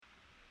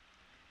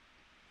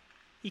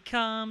He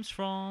comes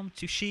from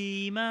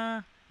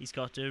Tsushima. He's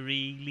got a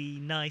really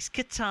nice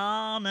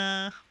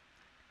katana.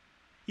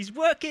 He's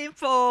working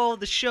for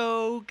the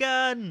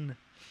Shogun.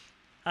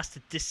 Has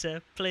to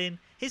discipline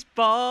his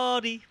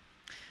body,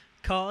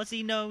 'cause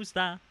he knows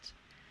that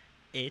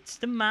it's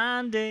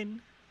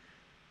demanding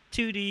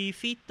to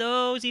defeat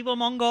those evil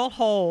Mongol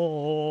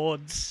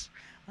hordes.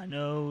 I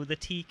know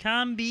that he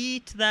can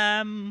beat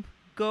them,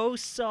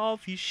 ghosts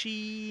of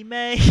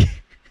Yushime.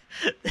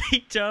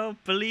 They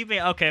don't believe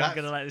me. Okay, I'm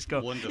going to let this go.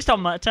 Wonderful. It's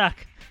Tom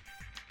Attack.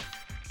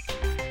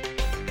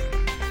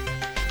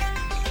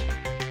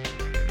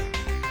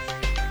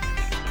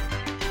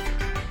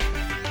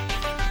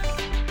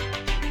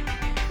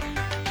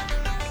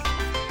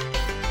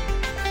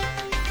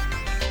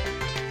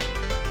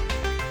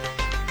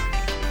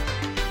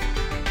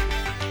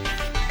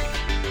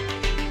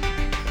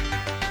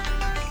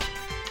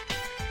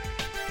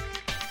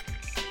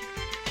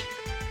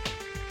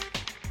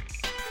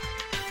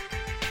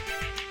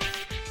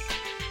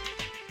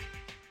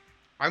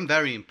 I'm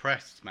very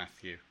impressed,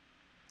 Matthew.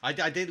 I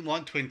didn't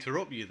want to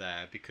interrupt you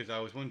there because I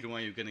was wondering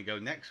where you were going to go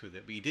next with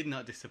it, but you did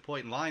not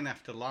disappoint. Line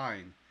after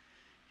line,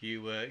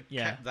 you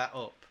kept that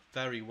up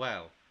very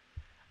well.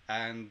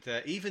 And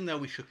even though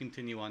we should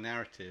continue our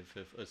narrative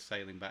of us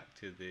sailing back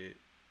to the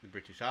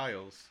British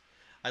Isles,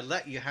 I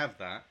let you have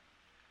that.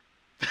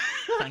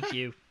 Thank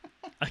you.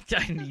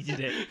 I needed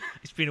it.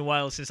 It's been a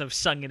while since I've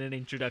sung in an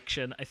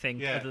introduction, I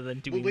think, other than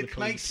doing which the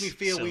police. Makes me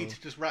feel we need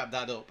to just wrap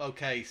that up.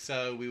 Okay,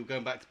 so we were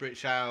going back to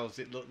British Isles.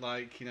 It looked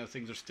like,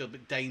 things were still a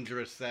bit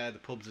dangerous there. The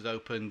pubs had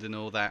opened and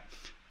all that.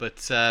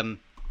 But I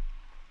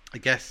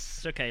guess...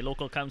 It's okay.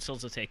 Local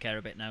councils will take care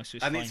of it now, so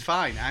it's fine. And it's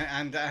fine.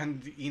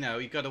 And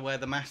you've got to wear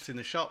the masks in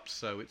the shops,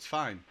 so it's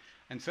fine.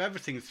 And so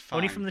everything's fine.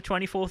 Only from the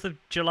 24th of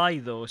July,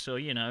 though, so,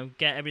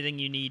 get everything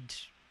you need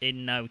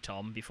in now,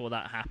 Tom, before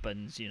that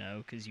happens,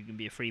 because you can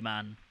be a free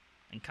man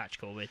and catch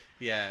COVID.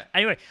 Yeah.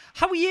 Anyway,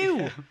 how are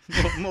you?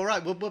 I'm all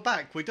right. We're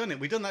back. We've done it.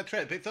 We've done that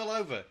trip. It's all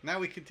over. Now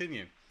we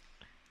continue.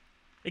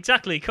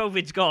 Exactly.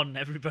 COVID's gone,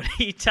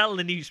 everybody. Tell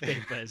the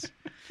newspapers.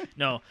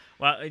 No.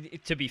 Well,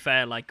 to be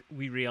fair,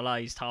 we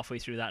realised halfway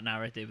through that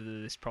narrative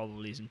that this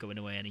probably isn't going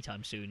away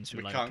anytime soon, so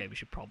we're like, okay, we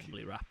should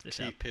probably wrap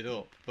this up. Keep it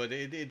up. But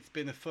it's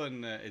been a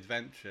fun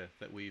adventure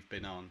that we've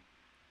been on.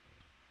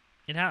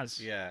 It has.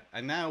 Yeah,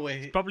 and now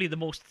it's probably the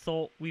most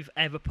thought we've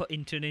ever put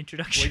into an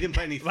introduction. We didn't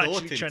put any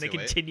thought into it. Trying to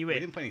continue it. We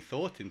didn't put any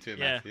thought into it,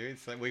 Matthew.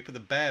 It's like we put the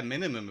bare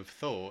minimum of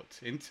thought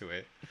into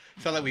it.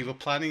 It felt like we were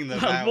planning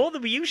them out more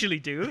than we usually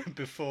do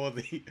before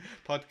the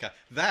podcast.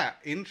 That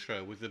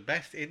intro was the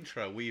best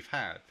intro we've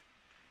had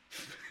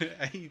for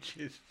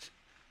ages.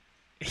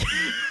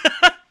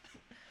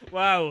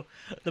 Wow,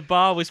 the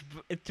bar was.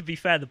 To be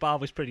fair, the bar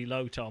was pretty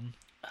low, Tom.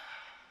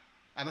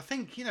 And I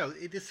think,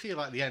 it does feel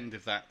like the end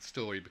of that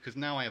story because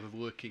now I have a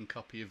working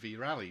copy of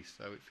V-Rally,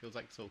 so it feels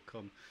like it's all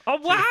come to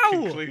a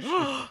conclusion.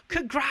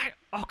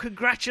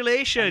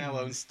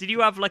 Congratulations! Did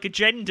you have a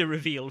gender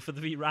reveal for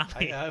the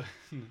V-Rally? I have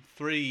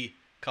 3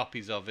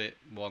 copies of it,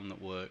 one that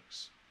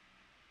works.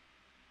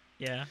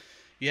 Yeah.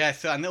 Yeah,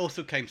 and it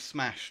also came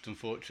smashed,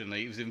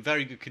 unfortunately. It was in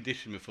very good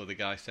condition before the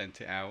guy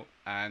sent it out.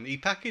 And he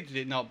packaged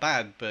it not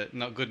bad, but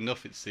not good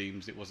enough, it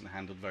seems. It wasn't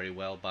handled very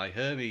well by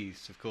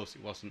Hermes. Of course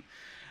it wasn't.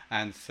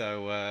 And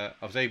so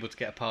I was able to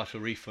get a partial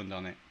refund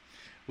on it.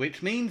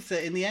 Which means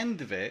that in the end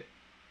of it,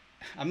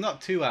 I'm not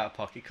too out of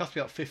pocket. It cost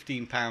me about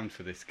 £15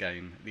 for this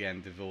game at the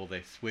end of all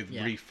this, with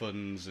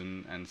refunds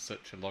and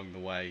such along the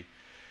way.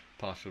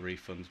 Partial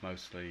refunds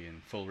mostly,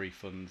 and full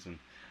refunds. And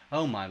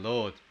oh my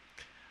lord,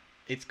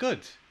 it's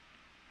good.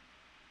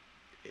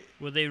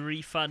 Were they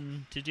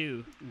refund to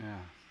do? Yeah.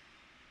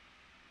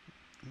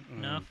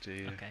 No? Oh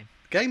dear. Okay.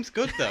 Game's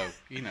good though,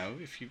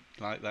 if you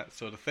like that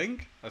sort of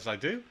thing, as I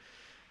do.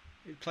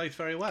 It plays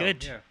very well.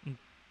 Good. Yeah.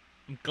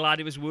 I'm glad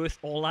it was worth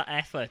all that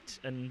effort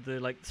and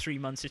the 3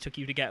 months it took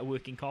you to get a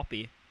working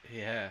copy.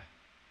 Yeah.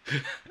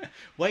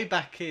 Way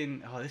back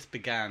in... Oh, this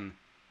began...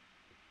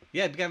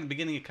 Yeah, it began at the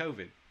beginning of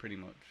COVID, pretty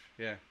much.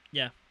 Yeah.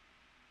 Yeah.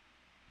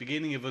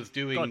 Beginning of us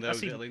doing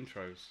those little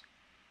intros.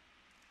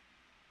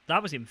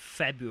 That was in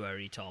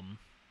February, Tom.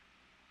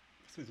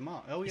 This was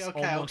March. Oh, yeah,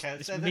 okay.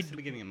 That's the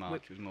beginning of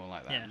March. It was more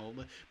like that. Yeah. More,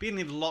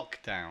 beginning of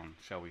lockdown,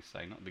 shall we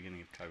say, not the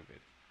beginning of COVID.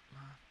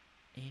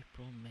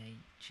 April, May,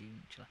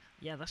 June, July.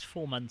 Yeah, that's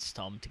 4 months,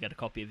 Tom, to get a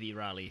copy of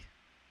V-Rally.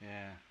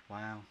 Yeah,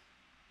 wow.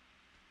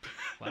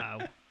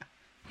 Wow.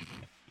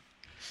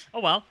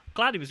 Oh, well,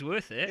 glad it was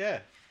worth it. Yeah,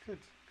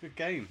 good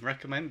game.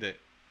 Recommend it.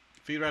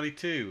 V-Rally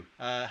 2.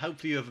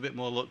 Hopefully you have a bit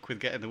more luck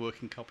with getting a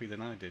working copy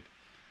than I did.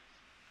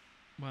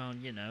 Well,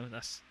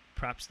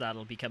 perhaps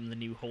that'll become the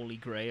new holy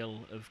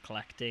grail of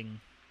collecting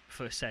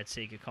for said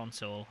Sega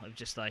console. Of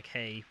just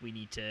hey, we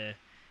need to...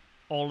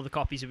 All of the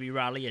copies of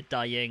V-Rally are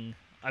dying...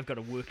 I've got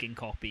a working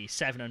copy,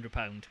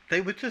 £700.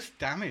 They were just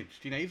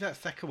damaged. Even that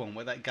second one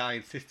where that guy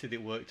insisted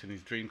it worked on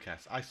his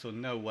Dreamcast, I saw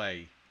no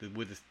way that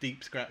with a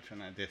deep scratch on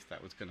that disc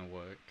that was going to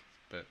work.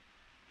 But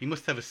he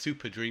must have a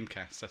super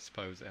Dreamcast, I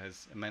suppose. It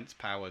has immense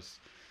powers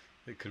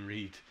that can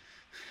read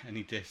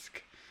any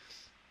disc.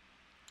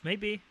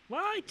 Maybe.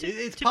 Well,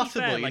 It's to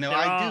possible, be fair, you like, know. there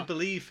I are... do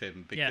believe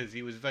him because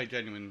he was a very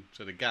genuine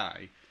sort of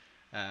guy,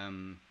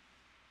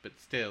 but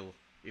still,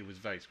 it was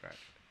very scratched.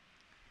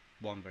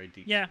 One very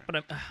deep. Yeah,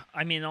 scratch. but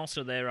I mean,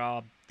 also there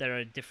are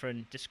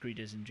different disc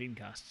readers in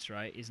Dreamcasts,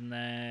 right? Isn't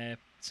there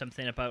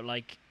something about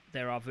like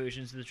there are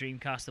versions of the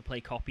Dreamcast that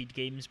play copied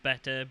games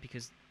better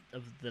because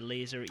of the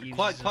laser it uses?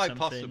 Quite or something?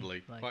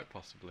 possibly, Like, quite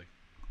possibly.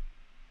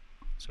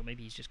 So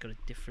maybe he's just got a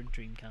different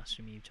Dreamcast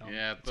from you, Tom.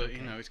 Yeah, It's but okay.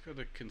 you know, he's got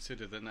to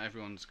consider that not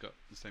everyone's got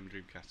the same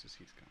Dreamcast as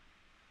he's got.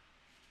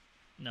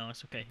 No,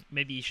 it's okay.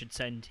 Maybe he should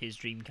send his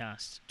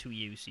Dreamcast to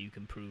you so you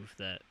can prove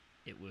that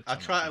it works. I'll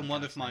on try that it on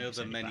one Dreamcast of my and then other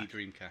send it many back.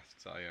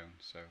 Dreamcasts I own,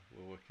 so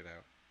we'll work it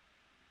out.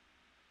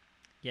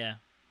 Yeah.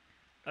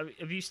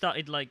 Have you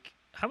started like...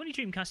 How many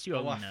Dreamcasts do you Oh,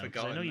 own I've now? 'Cause I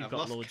forgotten. know you've I've got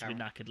lost loads count. of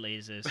knackered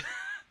lasers.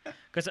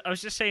 Because I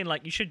was just saying,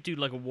 like, you should do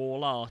like a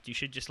wall art. You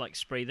should just like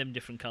spray them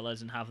different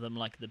colours and have them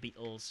like the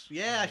Beatles.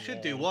 Yeah, on I the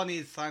should do. wall.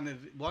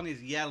 One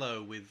is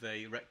yellow with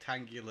a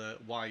rectangular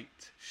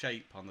white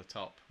shape on the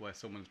top, where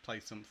someone's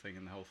placed something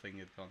and the whole thing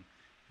had gone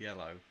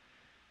yellow.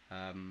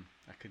 I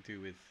could do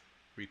with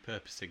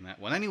repurposing that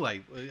one.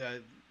 Anyway,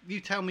 you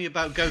tell me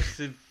about Ghosts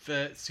of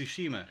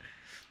Tsushima.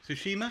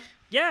 Tsushima?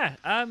 Yeah.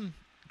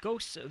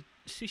 Ghost of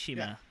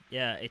Tsushima.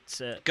 Yeah, it's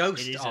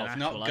Ghost it is of, an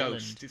not actual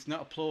ghost. island. It's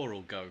not a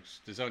plural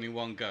ghost. There's only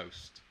one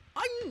ghost.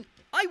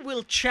 I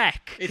will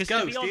check. It's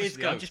 'cause to be Ghost, it honest is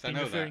with you, I've Ghost, just I been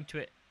know referring that. to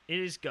it. It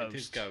is Ghost. It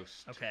is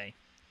Ghost. Okay.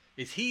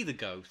 Is he the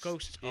ghost?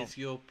 Ghost Is of-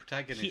 your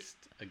protagonist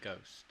a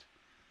ghost?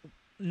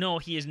 No,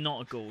 he is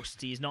not a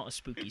ghost. He is not a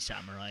spooky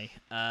samurai.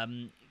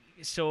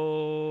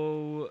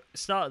 So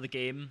start of the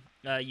game,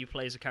 you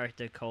play as a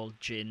character called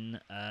Jin.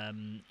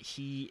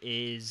 He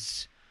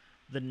is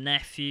the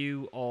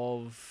nephew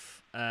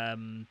of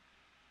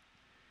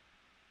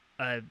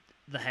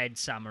the head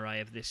samurai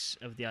of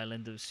the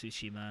island of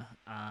Tsushima,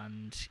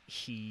 and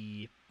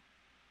he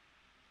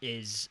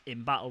is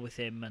in battle with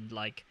him, and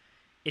like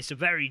it's a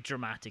very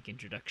dramatic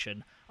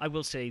introduction. I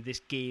will say this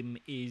game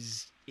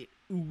it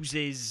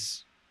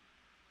oozes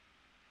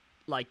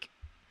like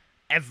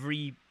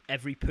every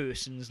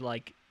person's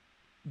like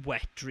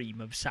wet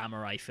dream of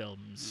samurai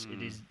films.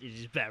 It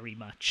is very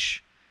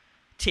much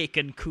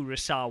taken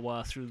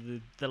Kurosawa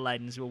through the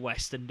lens of a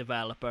Western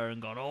developer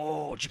and gone,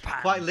 oh,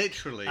 Japan. Quite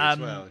literally as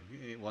well.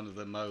 One of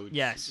the modes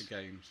yes. the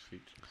game's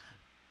features.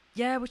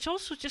 Yeah, which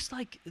also just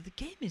like the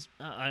game is.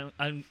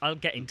 I'll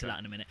get into that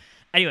in a minute.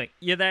 Anyway,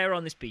 you're there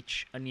on this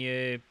beach and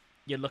you're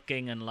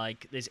looking, and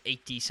like there's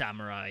 80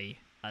 samurai,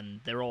 and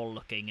they're all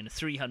looking in a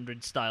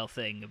 300 style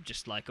thing of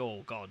just like,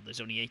 oh god,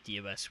 there's only 80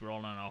 of us. We're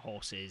all on our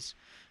horses,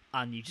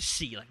 and you just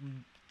see like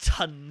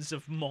tons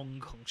of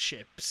Mongol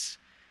ships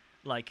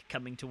like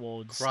coming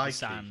towards the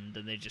sand,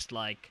 and they're just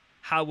like,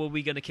 how are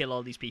we going to kill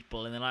all these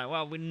people? And they're like,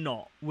 well, we're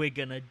not. We're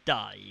going to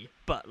die.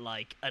 But,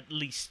 like, at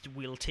least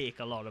we'll take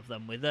a lot of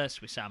them with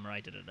us. We're samurai,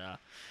 da-da-da.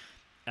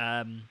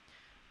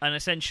 And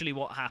essentially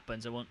what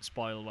happens, I won't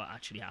spoil what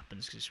actually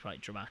happens because it's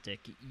quite dramatic.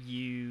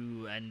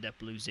 You end up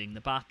losing the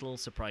battle,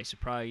 surprise,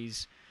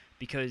 surprise,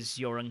 because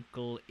your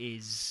uncle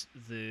is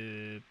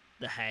the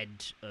head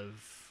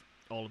of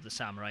all of the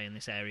samurai in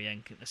this area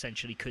and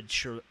essentially could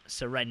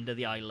surrender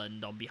the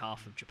island on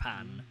behalf of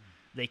Japan.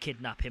 They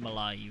kidnap him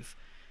alive.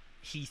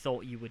 He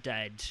thought you were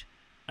dead,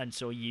 and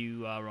so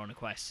you are on a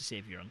quest to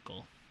save your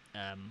uncle.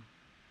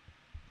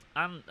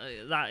 And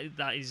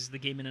that is the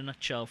game in a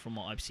nutshell from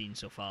what I've seen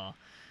so far.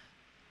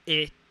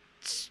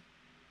 It's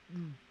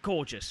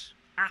gorgeous,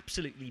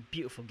 absolutely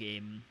beautiful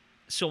game.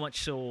 So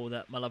much so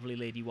that my lovely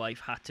lady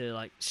wife had to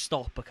like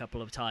stop a couple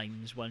of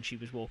times when she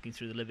was walking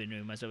through the living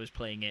room as I was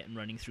playing it and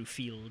running through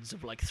fields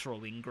of like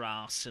throwing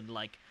grass and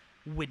like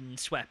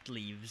wind-swept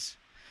leaves,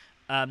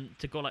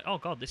 to go like, oh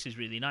god, this is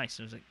really nice.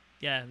 And I was like,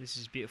 yeah, this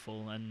is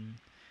beautiful. And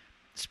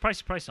surprise,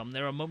 surprise, Tom,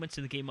 there are moments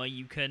in the game where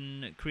you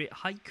can create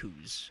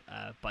haikus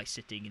by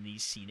sitting in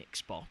these scenic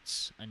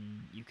spots, and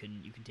you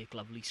can take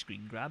lovely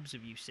screen grabs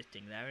of you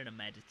sitting there in a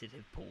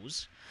meditative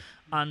pose,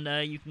 and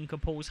you can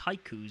compose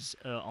haikus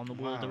on the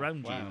world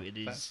around you. It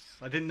is.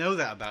 I didn't know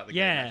that about the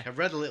Yeah. game. Like, I've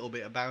read a little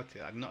bit about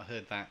it. I've not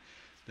heard that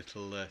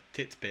little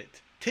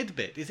tidbit.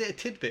 Tidbit? Is it a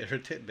tidbit or a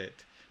titbit?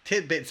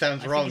 Tidbit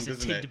sounds wrong,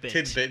 doesn't it?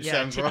 Tidbit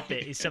sounds wrong.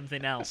 Tidbit is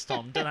something else,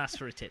 Tom. Don't ask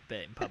for a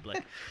tidbit in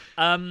public.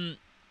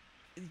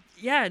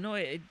 Yeah, no,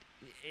 it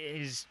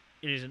is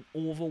an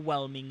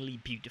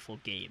overwhelmingly beautiful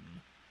game.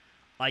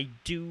 I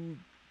do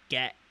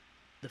get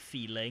the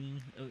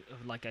feeling,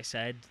 like I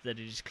said, that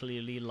it is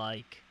clearly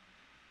like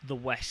the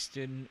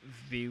Western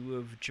view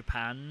of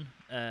Japan,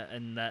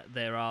 and that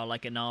there are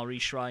like Inari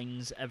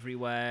shrines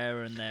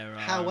everywhere, and there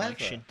are like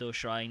Shinto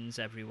shrines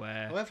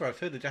everywhere. However, I've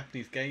heard the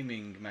Japanese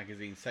gaming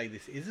magazine say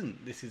this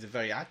is a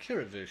very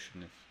accurate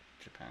version of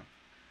Japan.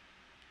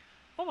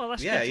 Oh well,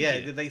 that's yeah, good to yeah.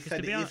 hear, They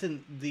said it honest,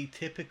 isn't the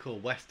typical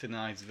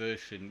westernized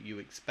version you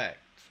expect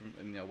from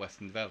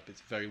Western developers.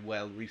 It's a very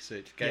well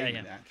researched game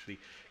and it actually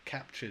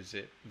captures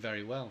it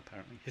very well.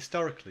 Apparently,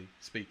 historically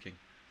speaking.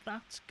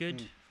 That's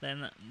good.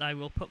 Then I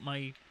will put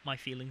my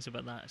feelings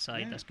about that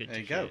aside. Yeah, That's good there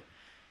to you hear. go.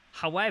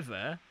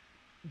 However,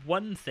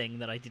 one thing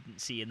that I didn't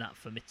see in that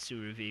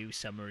Famitsu review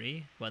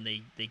summary when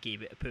they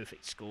gave it a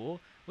perfect score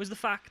was the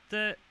fact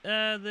that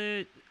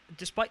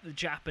despite the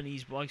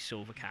Japanese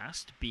voiceover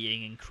cast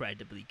being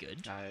incredibly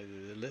good,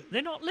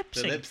 they're not lip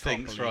synced. The lip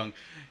sync's wrong.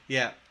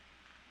 Yeah.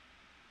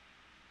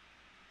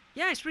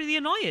 Yeah, it's really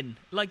annoying.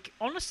 Like,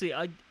 honestly,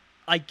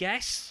 I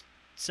guess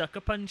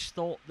Sucker Punch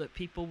thought that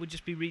people would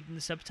just be reading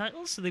the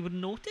subtitles so they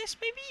wouldn't notice,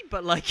 maybe?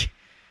 But, like,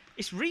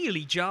 it's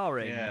really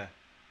jarring. Yeah.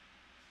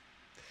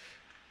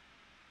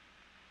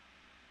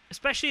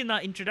 Especially in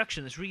that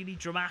introduction that's really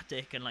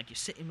dramatic, and, like, you're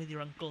sitting with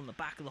your uncle on the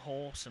back of the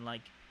horse, and,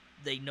 like,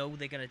 they know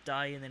they're going to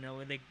die, and they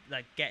know they,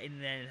 like, get in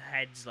their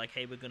heads, like,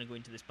 hey, we're going to go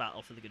into this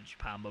battle for the good of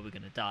Japan, but we're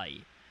going to die.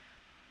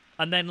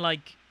 And then,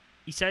 like,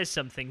 he says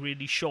something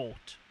really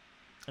short,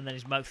 and then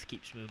his mouth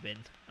keeps moving.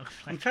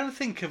 I'm trying to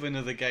think of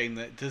another game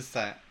that does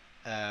that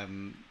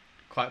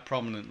quite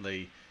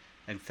prominently,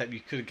 and you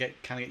could get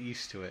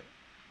used to it.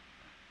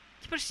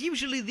 But it's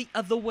usually the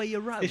other way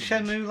around. Is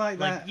Shenmue like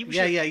that?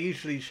 Usually, yeah.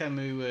 Usually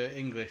Shenmue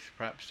English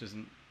perhaps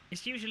doesn't.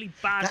 It's usually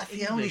bad. That's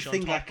the English only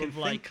thing I on top can of,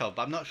 like, think of.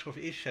 But I'm not sure if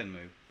it is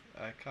Shenmue.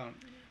 I can't.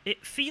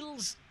 It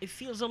feels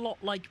a lot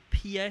like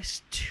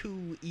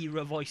PS2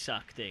 era voice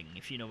acting,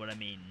 if you know what I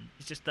mean.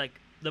 It's just like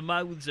the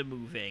mouths are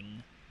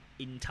moving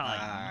in time.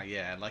 Ah,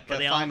 yeah, like but a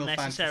they Final aren't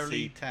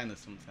necessarily... Fantasy X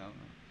or something.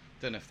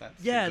 I don't know if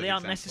that's. Yeah, a good they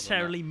aren't example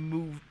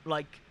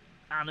necessarily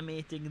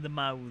animating the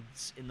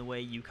mouths in the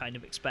way you kind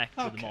of expect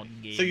with a modern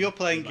game. So you're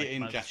playing with, it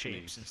in mouth Japanese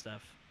shapes and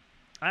stuff.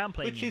 I am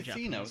playing it in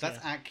Japanese. Which is,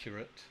 that's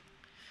accurate.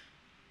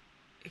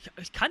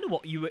 It's kind of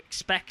what you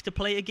expect to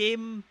play a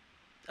game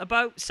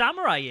about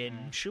samurai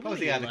in. Surely, Suppose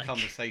they had a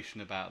conversation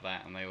about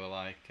that, and they were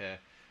like,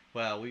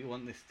 well, we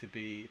want this to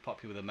be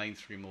popular with a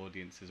mainstream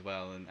audience as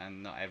well,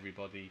 and not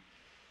everybody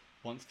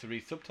wants to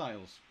read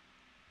subtitles.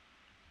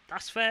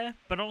 That's fair,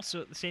 but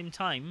also at the same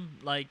time,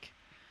 like,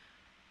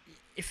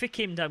 if it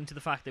came down to the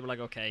fact they were like,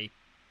 okay,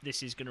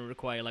 this is going to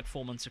require like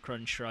 4 months of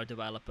crunch for our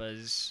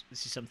developers,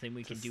 this is something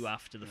we can do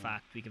after the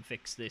fact, we can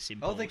fix this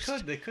in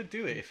post. They could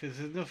do it if there's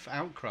enough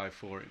outcry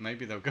for it.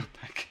 Maybe they'll go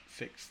back and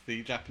fix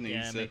the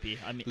Japanese maybe.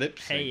 I mean, lip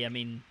sync. Hey, I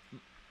mean,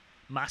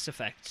 Mass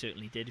Effect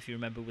certainly did. If you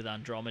remember with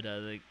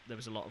Andromeda, there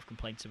was a lot of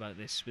complaints about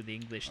this with the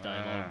English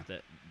dialogue,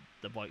 that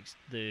the voice,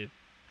 the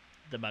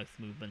mouth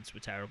movements were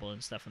terrible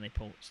and stuff, and they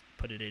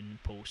put it in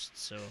post,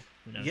 so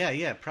who knows.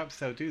 Yeah, perhaps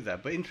they'll do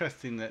that. But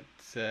interesting that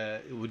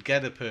it would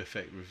get a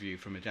perfect review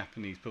from a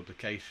Japanese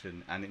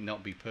publication and it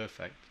not be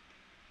perfect.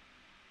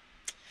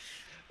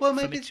 Well,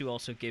 maybe Famitsu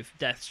also give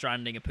Death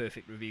Stranding a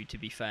perfect review, to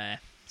be fair,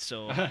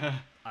 so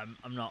I'm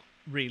not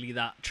really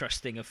that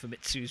trusting of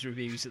Famitsu's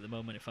reviews at the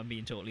moment, if I'm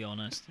being totally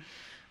honest.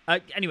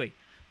 Anyway,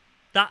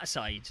 that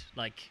aside,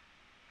 like,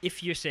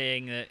 if you're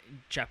saying that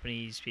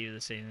Japanese people are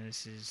saying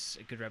this is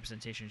a good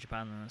representation of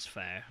Japan, then that's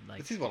fair. Like,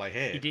 this is what I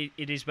hear.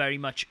 It is very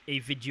much a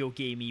video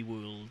gamey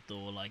world,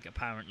 though. Like,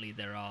 apparently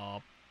there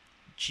are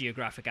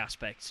geographic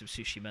aspects of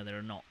Tsushima that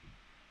are not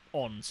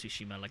on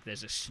Tsushima. Like,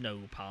 there's a snow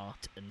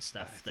part and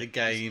stuff the that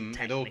game,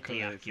 isn't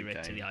technically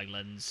accurate to the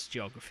island's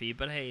geography.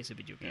 But hey, it's a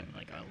video game.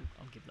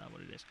 I'll give that what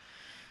it is.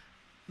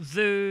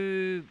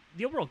 The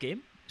overall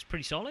game is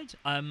pretty solid.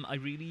 I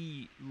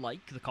really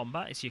like the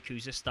combat. It's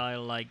Yakuza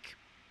style, like,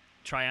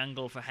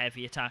 triangle for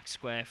heavy attack,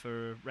 square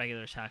for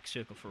regular attack,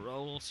 circle for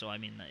roll. So I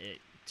mean,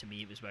 to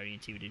me it was very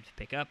intuitive to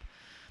pick up.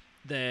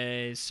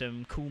 There's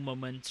some cool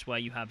moments where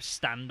you have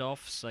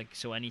standoffs, like,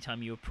 so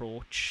anytime you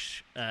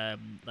approach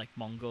like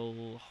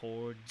Mongol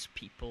hordes,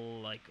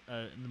 people like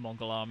the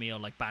Mongol army or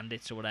like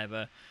bandits or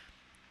whatever,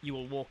 you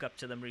will walk up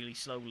to them really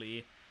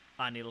slowly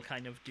and it'll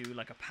kind of do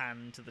like a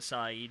pan to the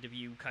side of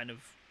you kind of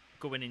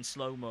going in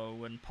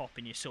slow-mo and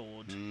popping your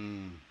sword,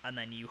 and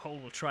then you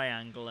hold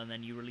triangle and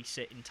then you release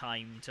it in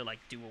time to like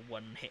do a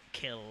one-hit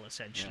kill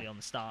essentially on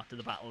the start of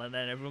the battle, and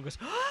then everyone goes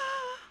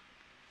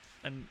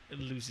and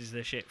loses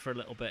their shit for a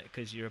little bit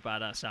because you're a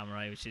badass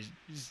samurai, which is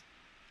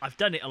I've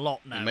done it a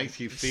lot now. It makes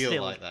you feel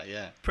like that,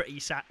 yeah. Pretty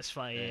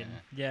satisfying,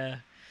 yeah.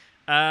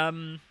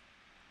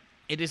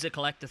 It is a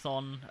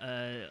collectathon.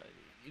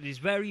 It is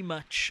very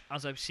much,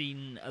 as I've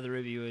seen other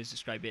reviewers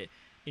describe it,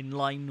 in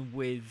line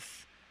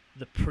with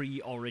the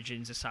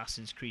pre-Origins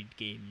Assassin's Creed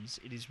games.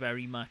 It is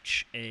very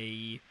much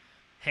a,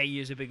 hey,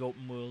 here's a big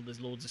open world, there's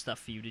loads of stuff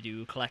for you to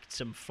do, collect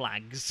some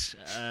flags,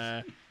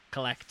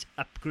 collect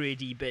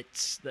upgradey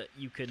bits that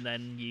you can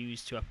then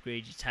use to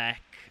upgrade your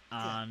tech,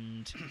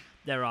 and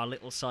there are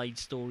little side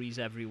stories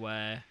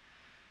everywhere,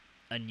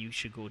 and you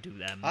should go do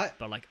them.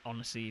 But like,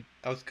 honestly,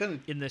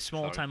 in the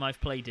small time I've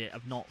played it,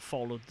 I've not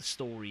followed the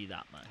story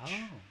that much. Oh,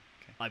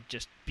 okay. I've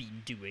just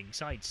been doing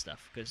side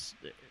stuff, because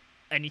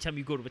anytime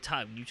you go to a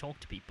town, you talk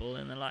to people,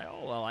 and they're like,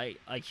 oh, well, I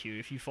hear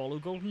if you follow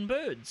golden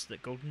birds,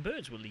 that golden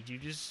birds will lead you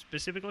to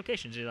specific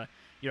locations. You're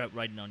out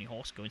riding on your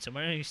horse going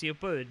somewhere, and you see a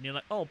bird, and you're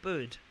like, oh,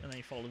 bird. And then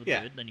you follow the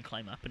bird, and then you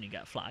climb up, and you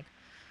get a flag.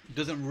 It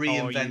doesn't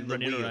reinvent the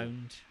wheel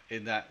around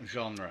in that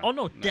genre. Oh,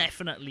 no,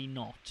 definitely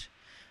not.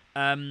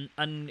 And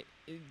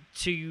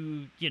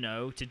to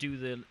do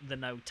the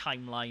now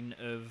timeline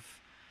of,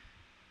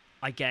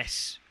 I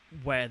guess,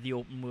 where the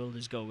open world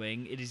is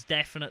going. It is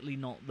definitely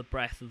not the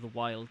Breath of the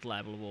Wild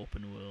level of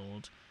open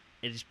world.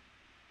 It is,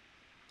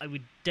 I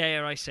would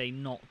dare I say,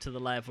 not to the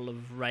level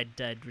of Red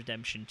Dead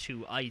Redemption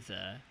 2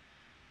 either.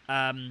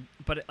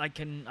 But I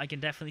can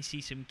definitely see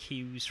some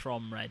cues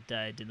from Red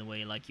Dead in the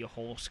way like your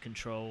horse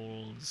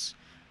controls,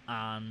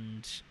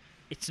 and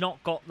it's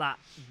not got that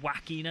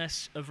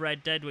wackiness of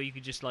Red Dead where you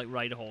could just like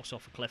ride a horse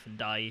off a cliff and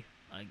die.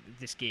 Like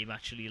this game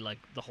actually, like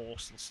the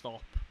horse will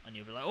stop and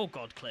you'll be like, oh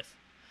god, cliff.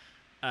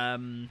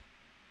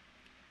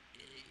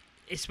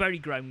 It's very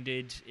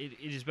grounded. It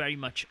is very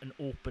much an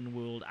open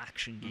world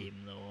action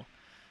game though.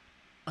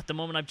 At the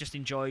moment I've just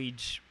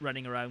enjoyed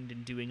running around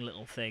and doing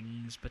little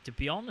things, but to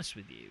be honest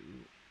with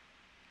you,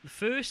 the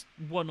first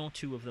one or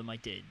two of them I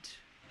did,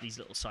 these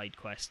little side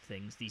quest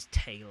things, these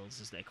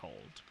tales as they're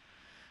called,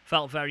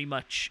 felt very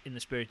much in the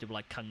spirit of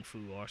like Kung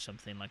Fu or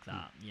something like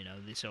that. You know,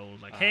 this old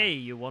like, hey,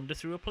 you wander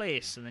through a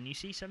place and then you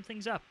see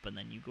something's up and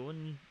then you go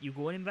and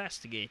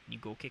investigate and you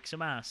go kick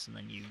some ass and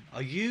then you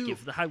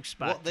give the house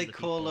back. What they to the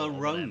call a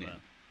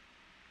Ronin?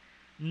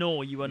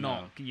 No, you are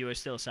not. You are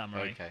still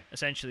samurai. Okay.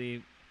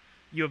 Essentially,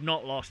 you have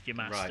not lost your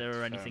master Right,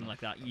 or anything like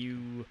that.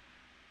 You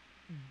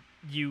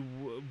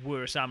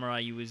were a samurai.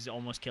 You was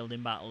almost killed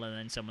in battle, and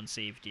then someone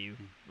saved you,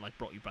 like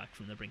brought you back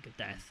from the brink of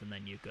death, and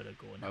then you've got to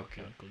go and help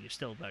your uncle. You're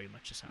still very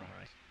much a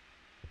samurai.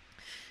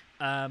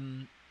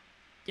 Right.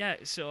 Yeah.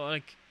 So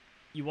like,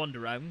 you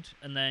wander around,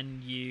 and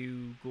then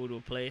you go to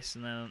a place,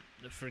 and then,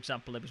 for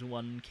example, there was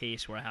one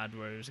case where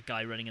there was a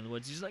guy running in the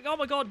woods. He's like, "Oh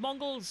my God,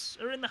 Mongols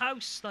are in the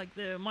house! Like,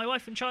 my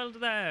wife and child are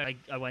there."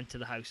 I went to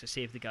the house. I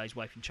saved the guy's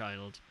wife and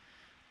child.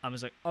 I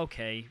was like,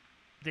 okay,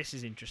 this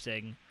is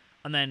interesting.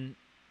 And then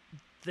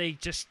they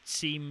just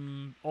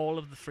seem, all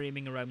of the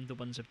framing around the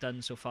ones I've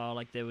done so far,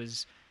 like there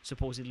was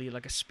supposedly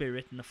like a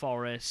spirit in the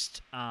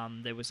forest,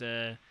 there was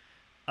a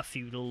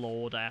feudal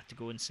lord I had to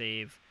go and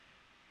save.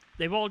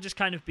 They've all just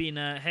kind of been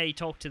hey,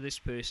 talk to this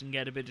person,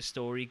 get a bit of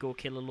story, go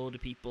kill a load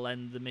of people,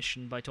 end the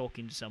mission by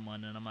talking to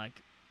someone. And I'm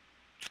like,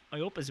 I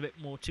hope there's a bit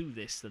more to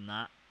this than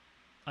that.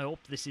 I hope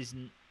this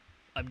isn't,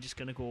 I'm just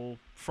going to go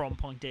from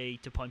point A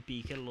to point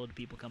B, kill a load of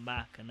people, come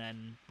back, and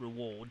then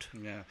reward.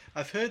 Yeah.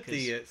 I've heard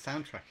the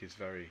soundtrack is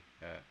very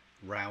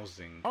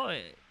rousing. Oh,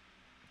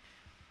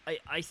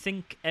 I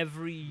think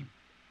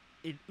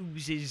it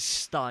oozes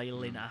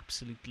style in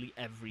absolutely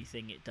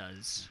everything it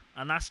does.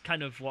 And that's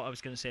kind of what I was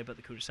going to say about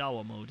the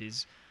Kurosawa mode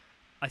is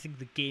I think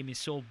the game is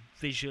so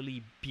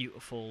visually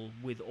beautiful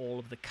with all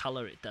of the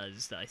colour it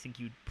does that I think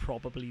you'd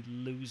probably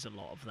lose a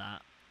lot of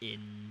that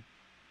in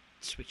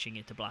switching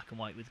it to black and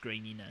white with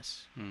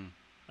graininess.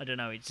 I don't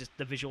know, it's just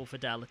the visual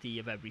fidelity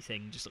of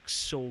everything just looks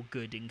so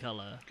good in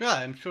colour. Yeah,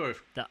 I'm sure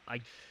that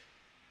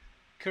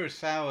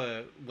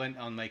Kurosawa went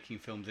on making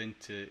films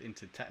into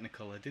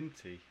Technicolor, didn't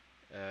he?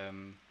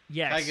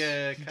 Yes,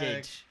 he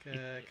did.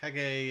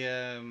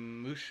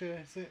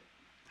 Kagemusha, is it?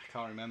 I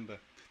can't remember.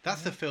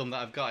 That's the film that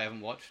I've got. I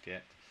haven't watched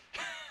yet.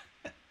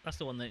 That's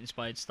the one that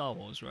inspired Star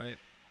Wars, right?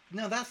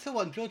 No, that's the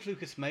one. George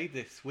Lucas made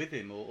this with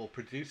him or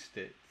produced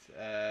it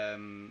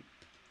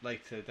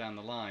later down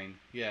the line.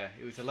 Yeah,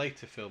 it was a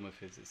later film of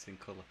his that's in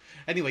colour.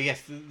 Anyway,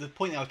 yes, the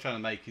point I was trying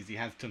to make is he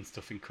has done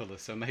stuff in colour,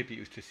 so maybe it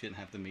was just he didn't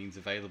have the means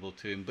available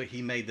to him, but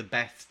he made the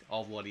best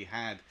of what he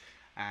had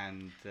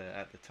and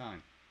at the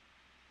time.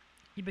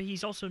 Yeah, but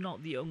he's also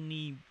not the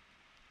only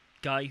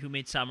guy who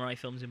made samurai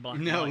films in black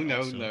and No, white. no,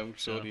 also, no,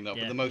 surely not.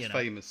 Yeah, but the most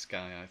famous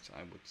guy,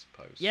 I would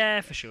suppose.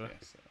 Yeah, for sure.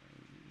 Yes,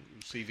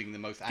 receiving the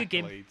most Good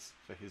accolades game.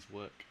 for his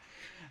work.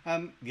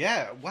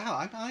 Yeah,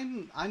 wow,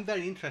 I'm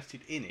very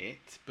interested in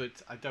it, but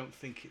I don't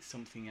think it's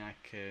something I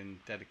can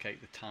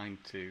dedicate the time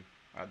to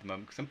at the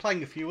moment because I'm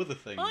playing a few other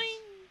things.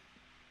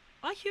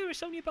 I hear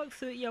it's only about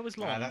 30 hours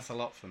long. That's a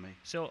lot for me.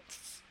 So,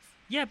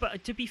 yeah,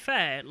 but to be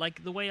fair,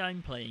 like the way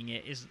I'm playing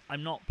it is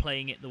I'm not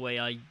playing it the way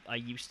I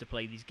used to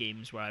play these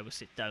games where I will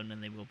sit down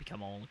and they will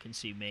become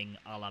all-consuming,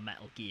 a la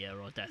Metal Gear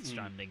or Death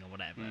Stranding or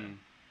whatever.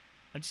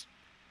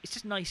 It's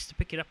just nice to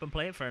pick it up and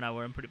play it for an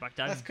hour and put it back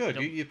down. That's good.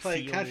 You play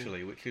it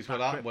casually, which is what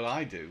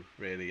I do,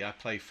 really. I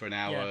play for an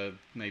hour,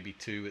 maybe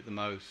two at the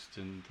most,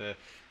 and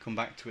come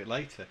back to it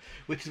later.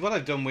 Which is what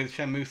I've done with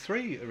Shenmue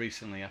 3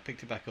 recently. I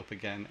picked it back up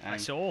again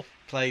and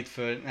played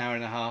for an hour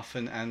and a half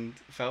and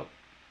felt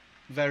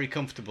very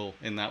comfortable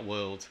in that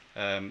world.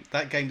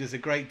 That game does a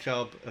great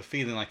job of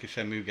feeling like a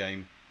Shenmue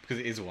game, because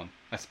it is one,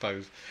 I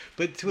suppose.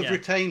 But to have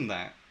retained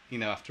that,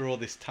 after all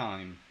this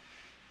time,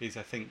 is,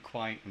 I think,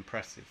 quite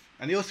impressive.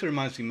 And it also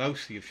reminds me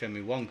mostly of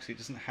Shenmue 1 because it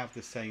doesn't have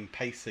the same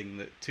pacing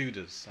that 2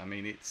 does. I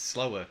mean, it's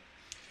slower,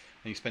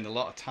 and you spend a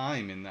lot of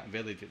time in that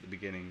village at the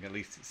beginning. At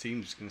least it's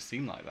going to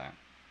seem like that.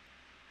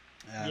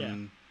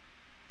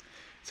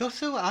 It's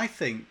also, I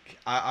think,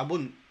 I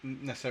wouldn't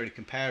necessarily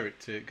compare it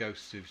to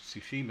Ghost of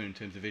Tsushima in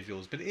terms of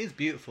visuals, but it is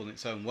beautiful in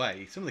its own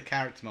way. Some of the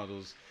character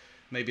models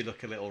maybe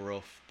look a little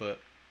rough, but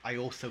I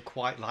also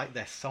quite like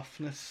their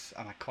softness,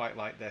 and I quite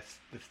like the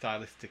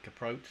stylistic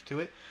approach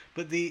to it.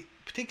 But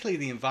particularly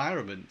the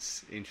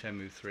environments in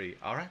Shenmue 3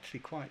 are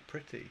actually quite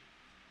pretty.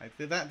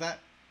 The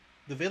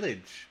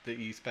village that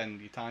you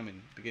spend your time in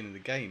at the beginning of the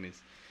game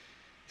is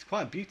It's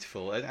quite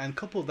beautiful, and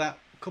couple that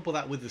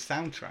with the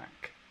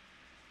soundtrack.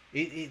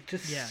 It's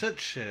just Yeah.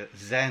 such a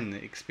zen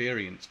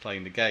experience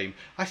playing the game.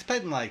 I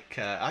spent like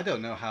I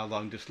don't know how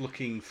long just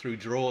looking through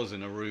drawers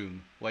in a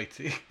room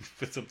waiting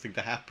for something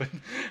to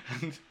happen,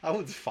 and I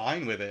was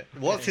fine with it.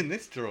 What's in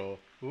this drawer?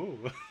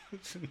 Ooh,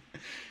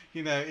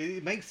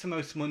 it makes the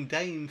most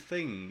mundane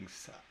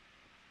things.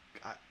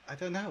 I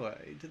don't know.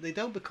 They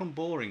don't become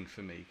boring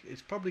for me.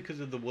 It's probably because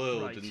of the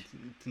world Right.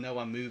 and to know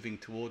I'm moving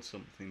towards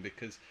something.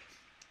 Because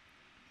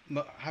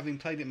having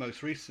played it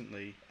most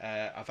recently,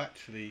 I've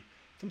actually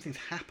something's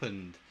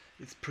happened.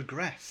 It's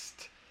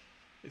progressed.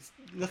 It's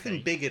nothing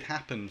Okay. big had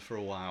happened for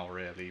a while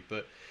really,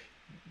 but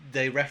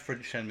they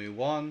reference Shenmue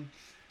One.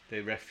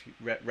 They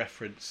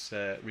reference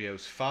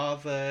Ryo's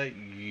father.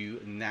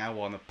 You are now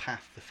on a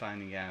path to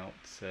finding out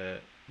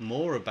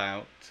more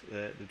about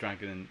the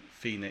Dragon and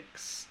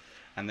Phoenix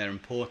and their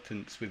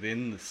importance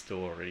within the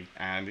story.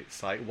 And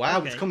it's like, wow,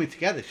 it's Okay. coming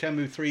together.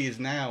 Shenmue 3 is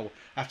now,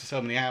 after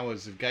so many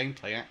hours of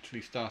gameplay,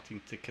 actually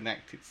starting to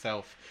connect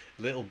itself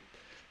a little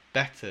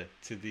better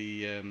to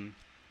to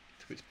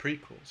its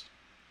prequels.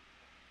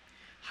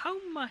 How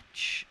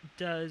much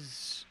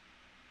does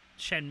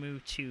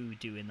Shenmue 2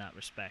 do in that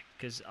respect?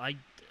 Because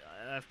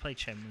I've played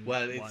Shenmue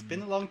Well, 1 it's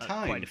been a long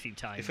time. quite a few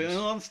times. If in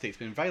all honesty, it's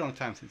been a very long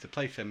time since I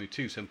played Shenmue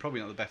 2, so I'm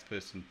probably not the best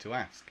person to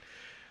ask.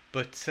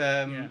 But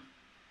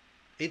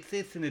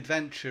it's an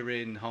adventure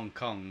in Hong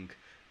Kong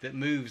that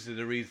moves at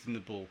a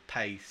reasonable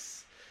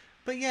pace.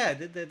 But yeah,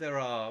 there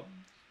are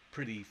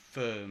pretty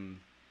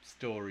firm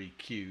story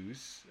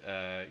cues.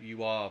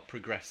 You are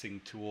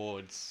progressing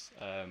towards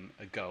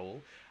a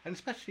goal, and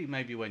especially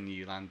maybe when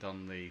you land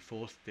on the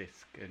fourth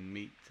disc and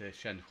meet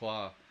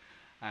Shenhua,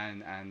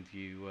 and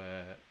you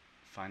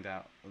find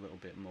out a little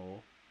bit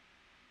more.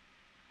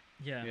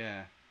 Yeah.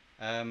 Yeah.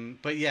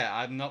 But yeah,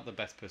 I'm not the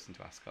best person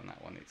to ask on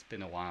that one. It's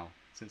been a while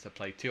since I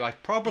played 2. I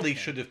probably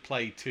should have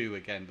played 2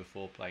 again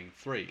before playing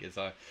 3, as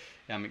I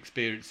am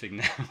experiencing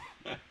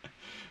now.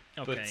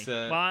 Okay. But,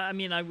 well, I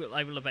mean, I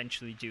will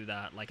eventually do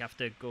that. Like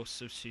after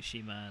Ghost of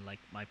Tsushima, like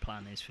my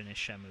plan is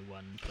finish Shenmue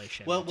 1, play Shenmue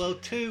 2. well, and then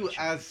 2, play Shenmue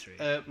as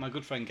 3. my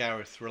good friend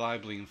Gareth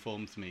reliably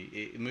informs me,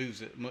 it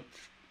moves at much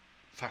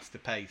faster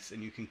pace,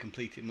 and you can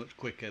complete it much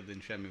quicker than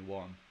Shenmue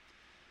 1.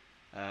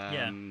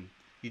 Yeah.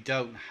 You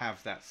don't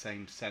have that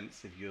same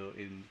sense of you're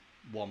in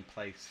one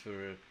place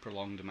for a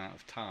prolonged amount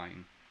of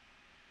time.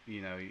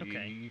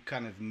 Okay. You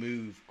kind of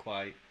move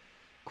quite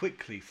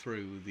quickly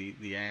through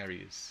the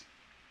areas.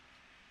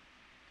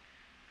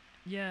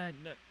 Yeah,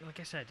 no, like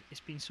I said,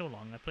 it's been so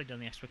long. I played on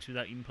the Xbox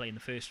without even playing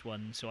the first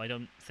one, so I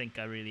don't think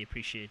I really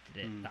appreciated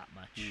it that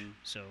much.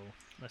 So,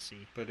 let's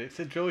see. But it's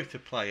a joy to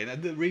play,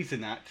 and the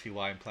reason actually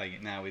why I'm playing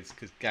it now is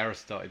because Gareth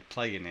started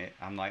playing it.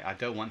 I'm like, I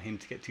don't want him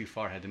to get too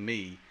far ahead of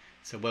me.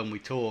 So when we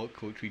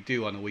talk, which we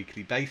do on a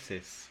weekly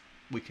basis,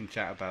 we can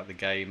chat about the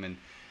game, and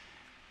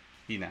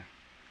you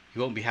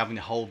won't be having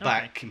to hold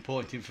back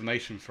important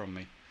information from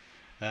me.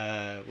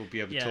 We'll be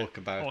able to talk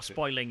about or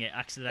spoiling it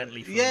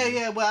accidentally. For you.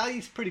 Yeah. Well,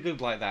 he's pretty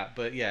good like that,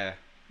 but yeah,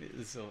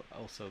 there's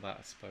also that,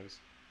 I suppose.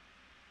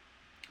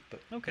 But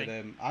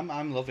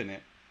I'm loving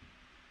it.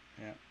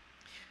 Yeah.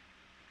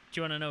 Do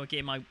you want to know a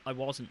game I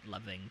wasn't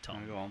loving,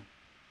 Tom? Go on.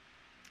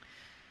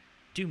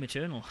 Doom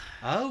Eternal.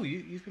 Oh,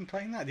 you've been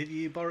playing that? Did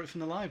you borrow it from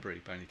the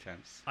library by any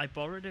chance? I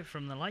borrowed it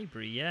from the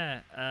library.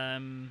 Yeah.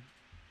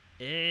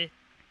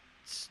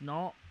 It's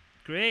not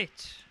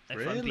great. If I'm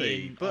Really?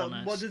 being But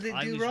honest. what did it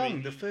I do was wrong?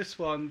 really- The first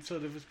one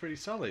sort of was pretty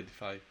solid,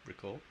 if I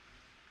recall.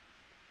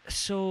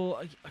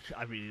 So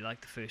I really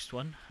liked the first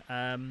one.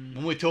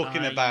 And we're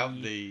talking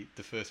about the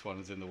first one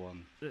as in the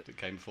one that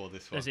came before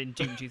this one. As in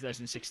Doom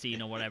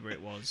 2016 or whatever it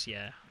was,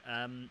 yeah.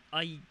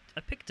 I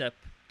picked up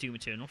Doom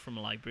Eternal from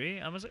a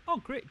library. I was like, oh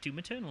great, Doom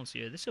Eternal's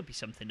here. This will be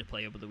something to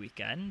play over the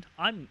weekend.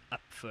 I'm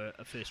up for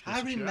a first person shooter. I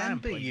haven't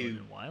remember played one you in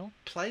a while.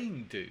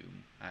 playing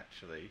Doom,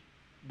 actually,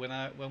 when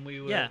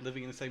we were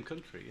living in the same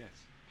country, yes.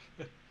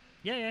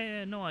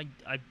 Yeah. No, I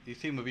You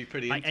seem to be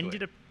pretty into it.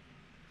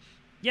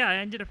 I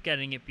ended up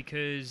getting it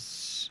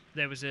because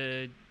there was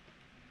a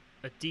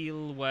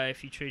deal where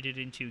if you traded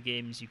in 2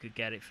 games, you could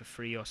get it for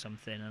free or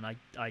something. And I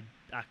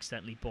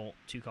accidentally bought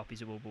 2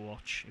 copies of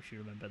Overwatch, if you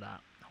remember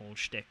that whole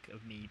shtick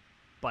of me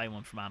buying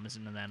one from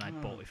Amazon and then I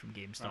bought it from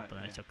GameStop and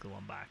then I took the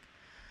one back.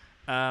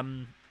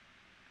 I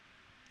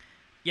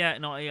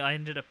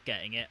ended up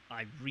getting it.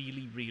 I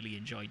really, really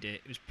enjoyed it.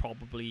 It was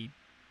probably,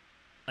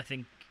 I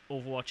think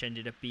Overwatch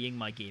ended up being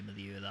my game of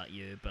the year that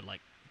year, but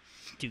like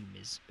Doom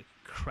is an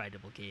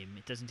incredible game.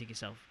 It doesn't take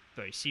itself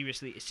very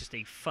seriously. It's just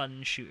a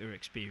fun shooter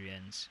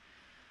experience.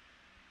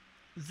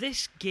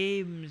 This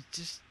game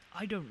just,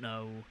 I don't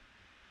know.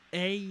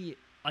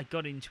 I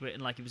got into it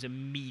and like it was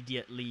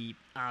immediately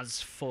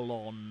as full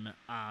on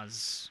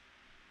as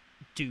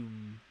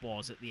Doom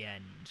was at the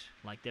end.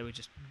 Like there were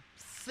just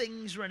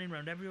things running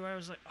around everywhere. I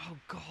was like, oh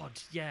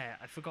god, yeah,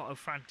 I forgot how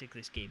frantic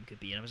this game could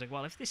be. And I was like,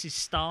 well, if this is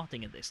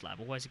starting at this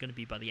level, where's it going to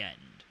be by the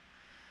end?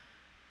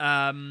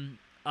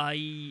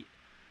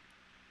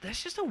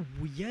 There's just a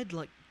weird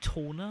like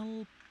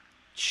tonal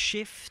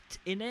shift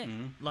in it,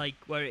 like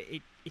where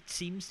it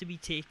seems to be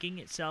taking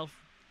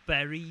itself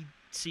very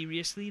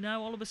seriously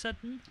now all of a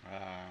sudden.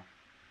 Ah.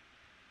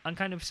 And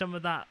kind of some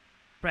of that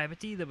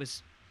brevity that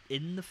was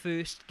in the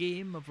first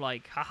game of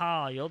like,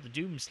 haha, you're the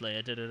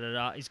Doomslayer, da da da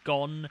da, is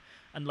gone.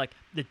 And like,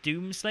 the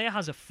Doomslayer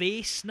has a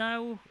face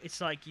now.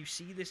 It's like you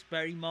see this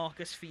very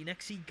Marcus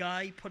Phoenix-y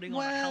guy putting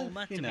on a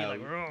helmet you to know, be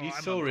like, oh, you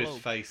I'm saw a his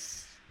bloke.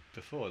 face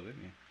before,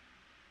 didn't you?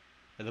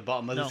 At the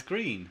bottom of No. the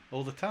screen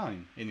all the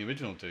time in the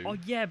original Doom. Oh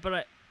yeah,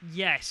 but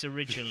yes,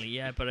 originally,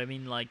 yeah, but I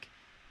mean like,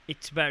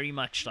 it's very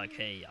much like,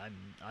 hey,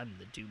 I'm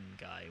the Doom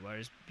guy.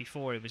 Whereas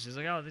before it was just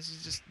like, oh, this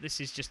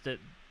is just a,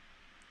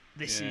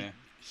 this Yeah. is,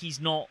 he's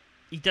not.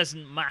 He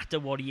doesn't matter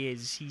what he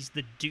is. He's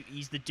the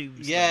Doomslayer.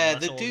 Yeah,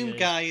 That's the all Doom he is.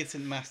 guy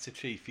isn't Master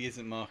Chief. He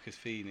isn't Marcus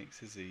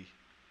Phoenix, is he?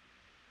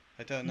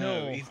 I don't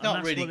know. No, He's and not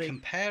that's really what they-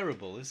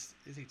 comparable, is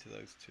he, to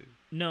those two?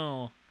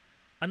 No,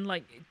 and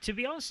like, to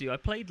be honest with you, I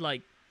played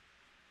like,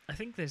 I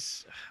think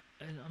there's,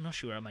 I'm not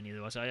sure how many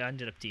there was. I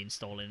ended up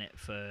deinstalling it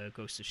for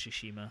Ghost of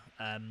Tsushima.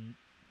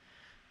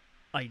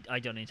 I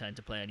don't intend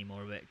to play any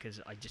more of it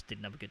because I just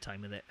didn't have a good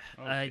time with it.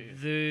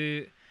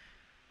 Okay.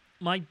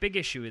 My big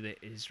issue with it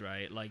is,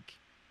 right, like,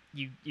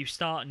 you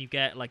start and you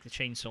get like the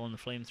chainsaw and the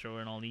flamethrower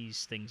and all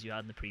these things you had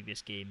in the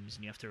previous games,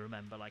 and you have to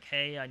remember like,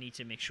 hey, I need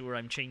to make sure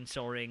I'm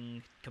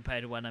chainsawing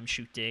compared to when I'm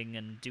shooting,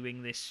 and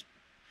doing this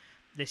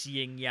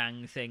yin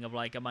yang thing of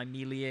like, am I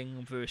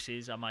meleeing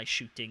versus am I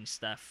shooting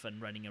stuff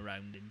and running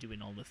around and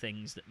doing all the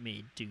things that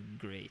made Doom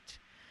great.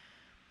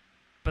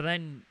 But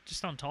then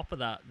just on top of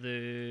that,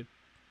 a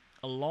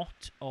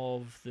lot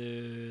of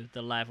the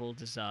level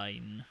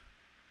design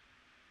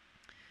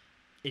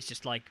is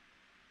just like,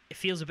 it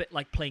feels a bit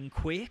like playing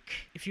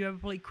Quake, if you ever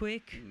played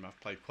Quake.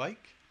 I've played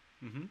Quake.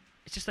 Mm-hmm.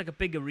 It's just like a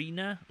big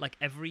arena. Like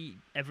every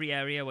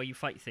area where you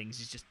fight things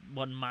is just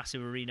one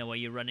massive arena where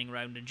you're running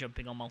around and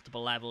jumping on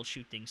multiple levels,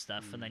 shooting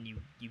stuff, and then you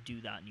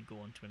do that and you go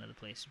on to another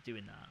place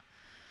doing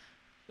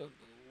that.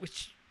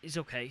 Which is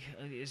okay.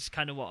 It's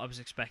kind of what I was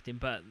expecting.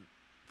 But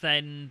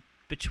then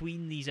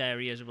between these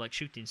areas of like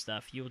shooting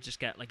stuff, you'll just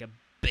get like a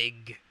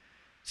big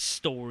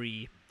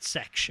story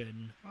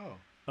section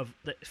Oh.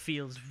 that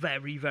feels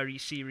very, very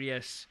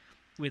serious,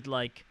 with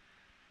like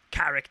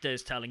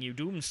characters telling you,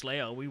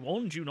 Doomslayer, we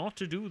warned you not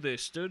to do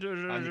this.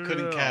 And you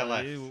couldn't care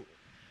less.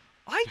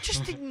 I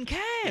just didn't care.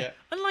 Yeah.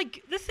 And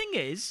like, the thing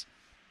is,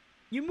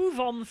 you move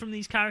on from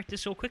these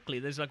characters so quickly.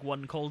 There's like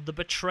one called the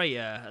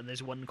Betrayer, and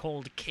there's one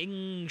called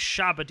King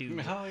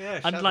Shabadoo. Oh yeah.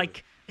 And Shadow.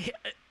 like,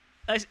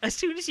 as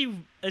soon as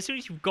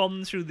you've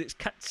gone through this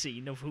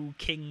cutscene of who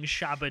King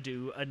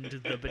Shabadoo and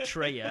the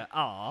Betrayer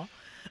are,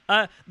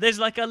 there's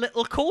like a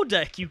little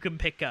codec you can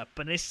pick up,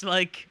 and it's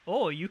like,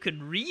 oh, you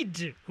can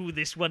read who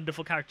this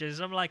wonderful character is.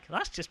 I'm like,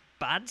 that's just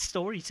bad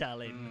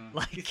storytelling.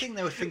 Like, You think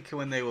they were thinking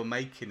when they were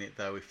making it,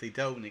 though, if they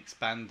don't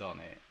expand on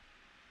it,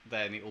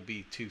 then it will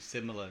be too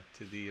similar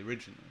to the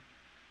original.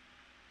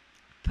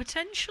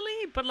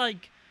 potentially, but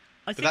like,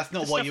 I But think that's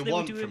not the what stuff you they were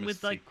want doing from a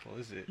with like, sequel,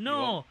 is it? You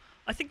no. want-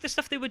 I think the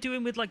stuff they were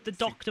doing with like the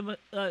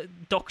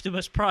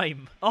Doctimus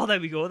Prime. Oh, there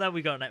we go. There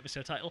we got an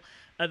episode title.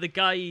 The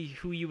guy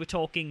who you were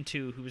talking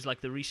to, who was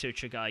like the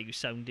researcher guy, who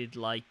sounded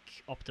like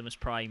Optimus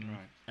Prime,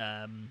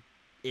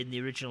 in the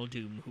original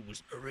Doom, who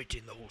was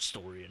narrating the whole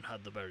story and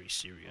had the very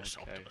serious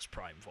Okay. Optimus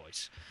Prime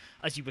voice,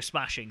 as you were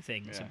smashing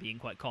things Yeah. and being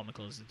quite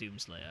comical as the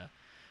Doomslayer.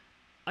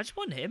 I just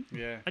want him.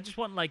 Yeah. I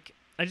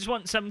just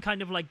want some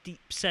kind of like deep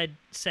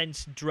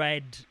sense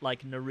dread,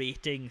 like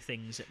narrating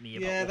things at me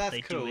about Yeah, what that's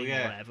they're cool, doing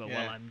yeah, or whatever yeah.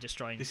 while I'm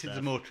destroying This stuff. is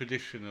a more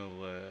traditional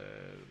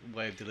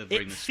way of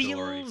delivering It the story.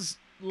 feels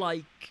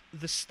like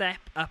the step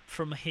up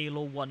from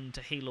Halo 1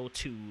 to Halo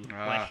 2,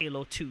 where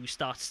Halo 2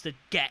 starts to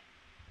get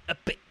a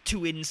bit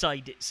too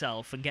inside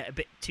itself and get a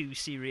bit too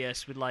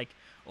serious with like,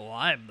 oh,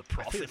 I am the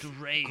prophet it's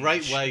of rage.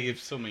 Great way of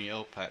summing it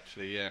up,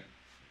 actually, yeah.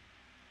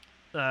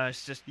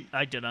 It's just,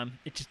 I don't know,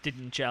 it just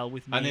didn't gel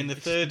with me. And in the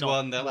It's third not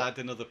one, they'll what- add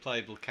another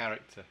playable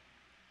character.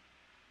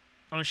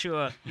 I'm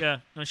sure, yeah.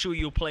 I'm sure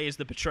you'll play as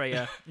the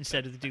Betrayer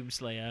instead of the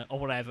Doomslayer, or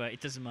whatever. It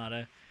doesn't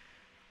matter.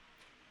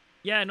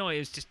 Yeah, no,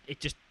 it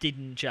just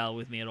didn't gel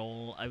with me at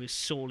all. I was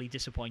sorely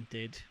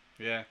disappointed.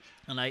 Yeah.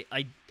 And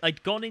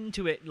I'd gone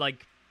into it,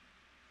 like,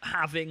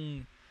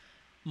 having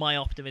my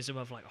optimism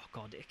of, like, oh,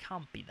 God, it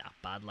can't be that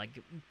bad. Like,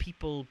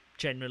 people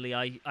generally,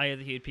 I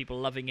either heard people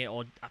loving it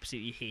or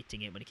absolutely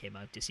hating it when it came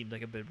out. It seemed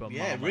like a bit of a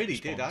Yeah, it Marmite really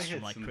did. I response heard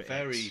from, like, some critics.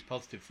 very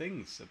positive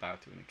things about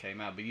it when it came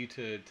out, but you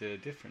two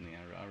did differently,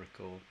 I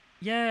recall.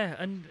 Yeah,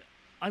 and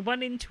I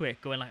went into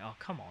it going like, oh,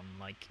 come on,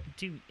 like,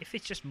 Doom. If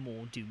it's just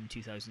more Doom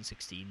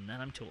 2016,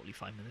 then I'm totally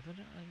fine with it.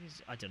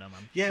 But I don't know,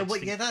 man. Yeah, I just well,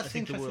 think- I that's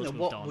think the interesting. world's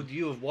What moved on. would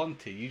you have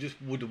wanted? You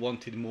just would have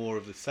wanted more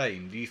of the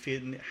same. Do you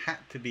feel it had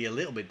to be a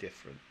little bit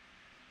different,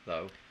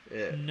 though?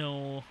 Yeah.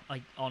 No,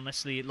 I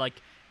honestly,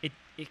 like,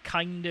 it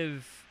kind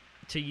of,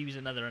 to use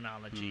another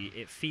analogy,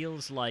 it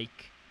feels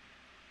like,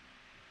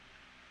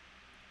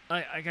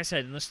 like I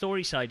said, in the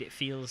story side, it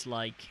feels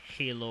like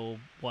Halo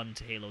 1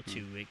 to Halo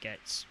 2. It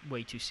gets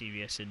way too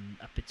serious and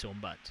up its own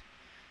butt.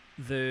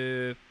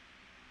 The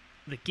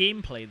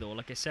gameplay, though,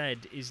 like I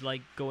said, is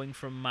like going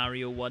from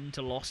Mario 1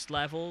 to Lost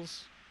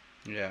Levels.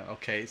 Yeah.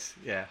 Okay. It's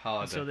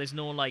harder. So there's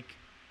no, like,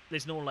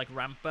 there's no like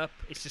ramp up.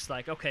 It's just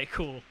like, okay,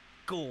 cool,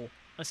 go.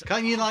 Like,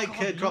 Can't you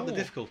God, drop the no.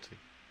 difficulty?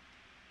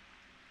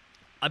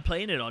 I'm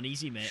playing it on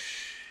easy, mate.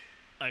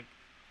 Like,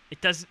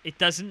 it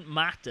doesn't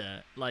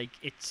matter. Like,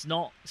 it's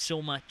not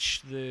so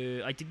much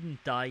I didn't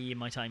die in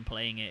my time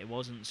playing it. It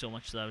wasn't so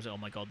much that I was, oh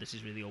my god, this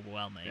is really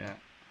overwhelming. Yeah.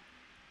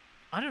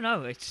 I don't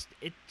know. It's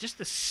just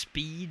the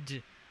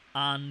speed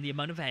and the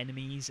amount of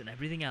enemies and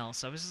everything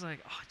else. I was just like,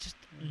 oh, just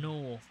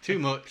no. Too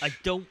much. I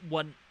don't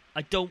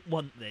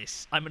want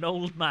this. I'm an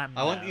old man.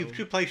 I want now. you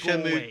to play Go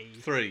away.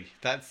 Shenmue 3.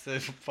 That's a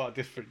far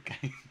different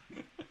game.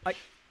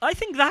 I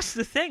think that's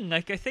the thing.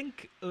 Like, I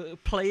think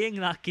playing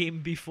that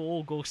game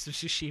before Ghost of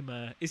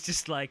Tsushima is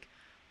just like,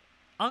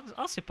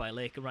 I'll sit by a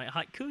lake and write a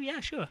haiku. Yeah,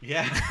 sure.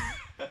 Yeah.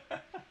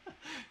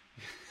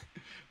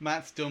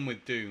 Matt's done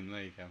with Doom.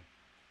 There you go.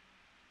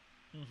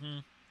 Mm-hmm.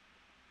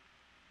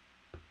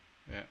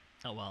 Yeah.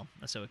 Oh well,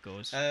 that's how it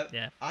goes.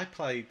 Yeah. I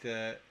played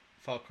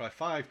Far Cry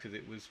 5 because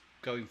it was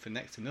going for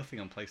next to nothing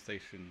on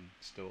PlayStation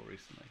Store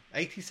recently.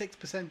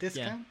 86%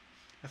 discount,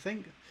 I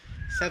think.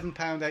 £7,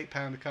 £8, I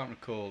can't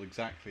recall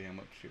exactly how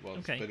much it was,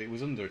 but it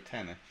was under a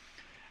tenner.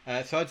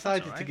 So I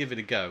decided to give it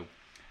a go.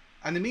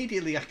 And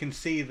immediately I can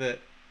see that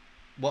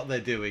what they're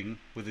doing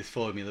with this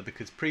formula,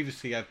 because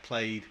previously I've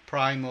played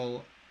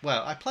Primal.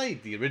 Well, I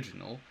played the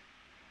original,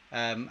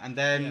 and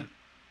then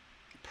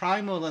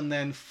Primal, and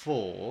then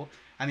 4.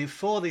 And in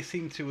 4 they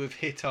seem to have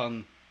hit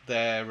on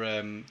their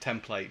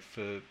template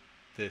for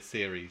the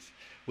series,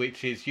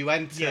 which is you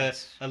enter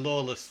a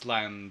lawless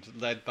land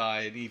led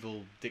by an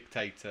evil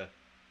dictator.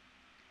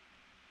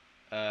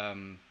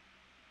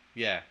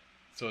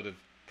 Sort of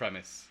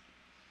premise.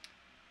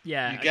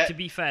 Yeah, you get to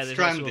be fair,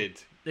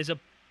 stranded. There's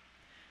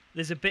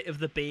a bit of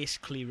the base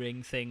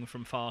clearing thing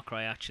from Far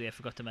Cry, actually. I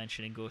forgot to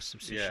mention in Ghost of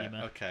Tsushima.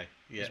 Yeah, okay.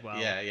 Yeah, as well.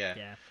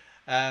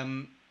 Yeah.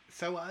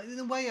 So in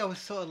a way I was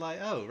sort of like,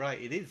 oh,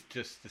 right, it is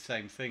just the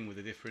same thing with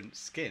a different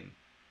skin.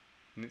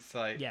 And it's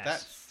like,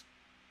 that's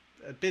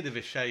a bit of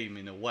a shame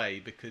in a way,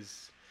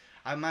 because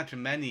I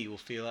imagine many will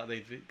feel like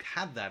they've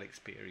had that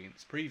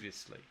experience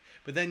previously.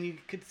 But then you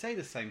could say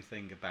the same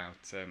thing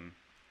about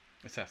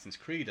Assassin's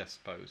Creed, I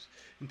suppose.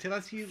 Until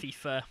as you...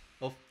 FIFA.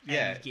 Tom,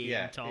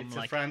 it's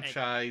a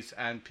franchise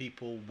and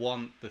people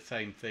want the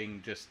same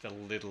thing, just a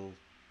little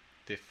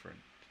different.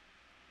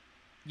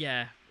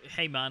 Yeah.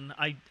 Hey, man,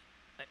 I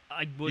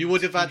you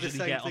would have had the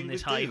same get thing on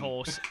this with high Doom.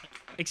 horse.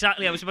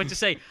 Exactly, I was about to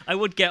say, I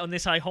would get on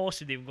this high horse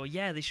with you and go,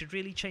 yeah, they should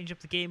really change up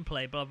the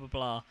gameplay, blah, blah,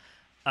 blah.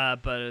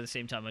 But at the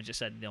same time, I just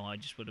said, no, I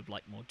just would have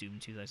liked more Doom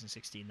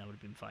 2016. That would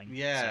have been fine.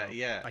 Yeah, so,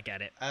 yeah. I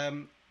get it.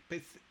 But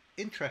it's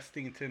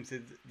interesting in terms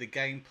of the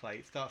gameplay.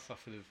 It starts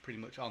off with a pretty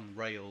much on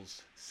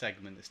rails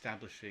segment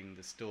establishing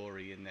the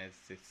story, and there's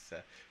this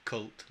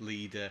cult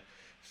leader,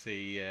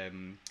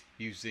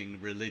 using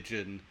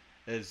religion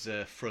as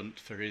a front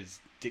for his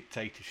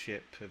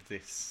dictatorship of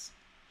this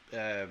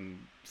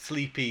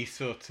sleepy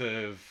sort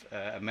of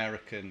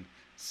American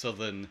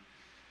southern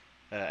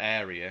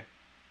area.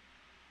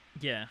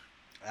 Yeah.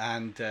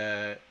 And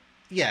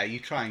you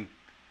try and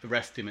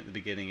arrest him at the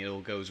beginning. It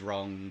all goes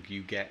wrong.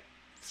 You get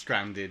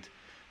stranded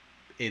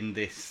in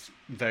this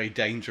very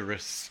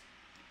dangerous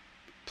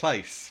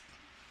place,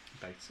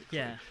 basically.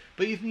 Yeah.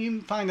 But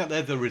you find out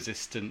there's a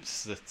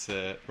resistance that's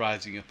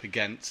rising up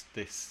against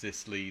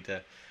this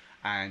leader,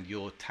 and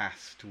you're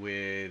tasked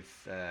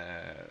with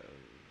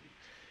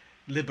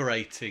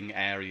liberating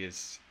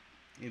areas,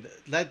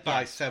 led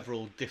by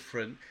several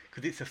different,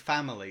 because it's a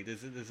family.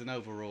 There's an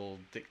overall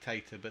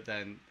dictator, but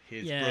then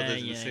his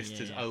brothers and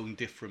sisters own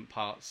different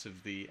parts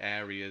of the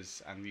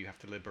areas, and you have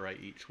to liberate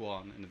each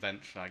one. And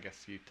eventually, I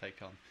guess you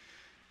take on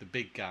the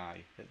big guy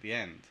at the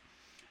end.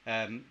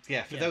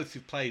 For those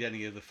who've played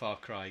any of the Far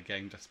Cry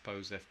games, I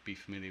suppose they'll be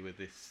familiar with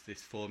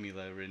this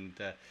formula. And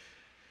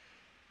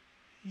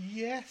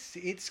yes,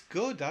 it's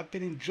good. I've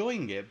been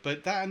enjoying it.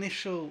 But that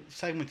initial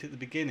segment at the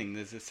beginning,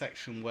 there's a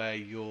section where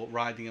you're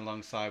riding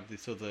alongside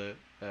this other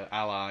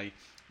ally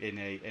in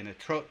a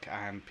truck,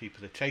 and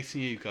people are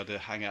chasing you. You've got to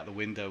hang out the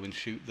window and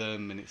shoot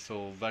them, and it's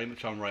all very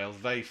much on rails,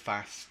 very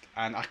fast.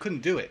 And I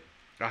couldn't do it.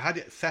 I had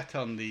it set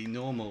on the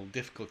normal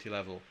difficulty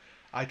level.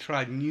 I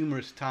tried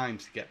numerous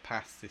times to get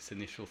past this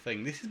initial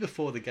thing. This is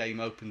before the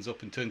game opens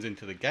up and turns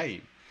into the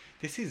game.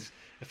 This is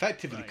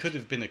effectively could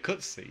have been a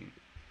cutscene,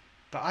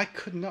 but I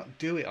could not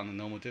do it on the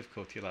normal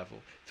difficulty level.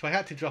 So I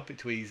had to drop it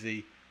to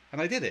easy, and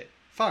I did it.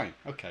 Fine,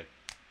 okay.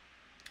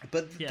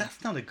 But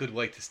that's not a good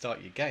way to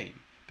start your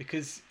game,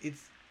 because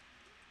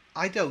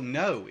I don't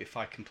know if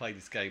I can play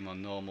this game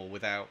on normal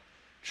without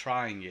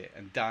trying it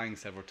and dying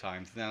several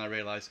times. And then I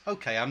realise,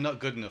 okay, I'm not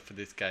good enough for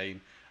this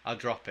game. I'll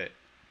drop it.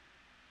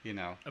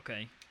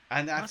 Okay.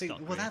 And I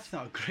think, that's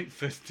not a great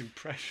first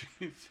impression,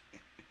 is it?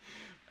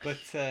 But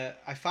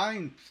I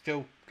find,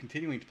 still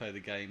continuing to play the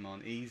game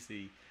on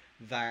easy,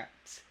 that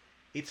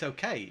it's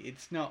okay.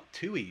 It's not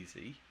too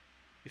easy.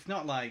 It's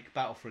not like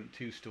Battlefront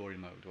 2 story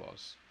mode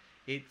was.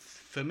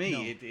 For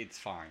me, it's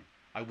fine.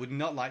 I would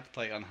not like to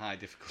play it on high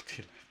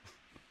difficulty level.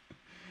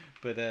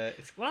 But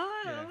it's...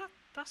 Well,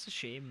 That's a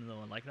shame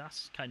though. Like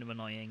that's kind of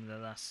annoying that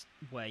that's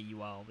where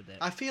you are with it.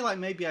 I feel like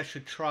maybe I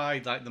should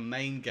try like the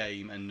main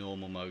game and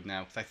normal mode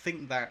now, because I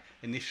think that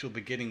initial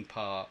beginning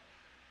part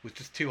was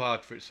just too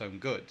hard for its own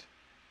good,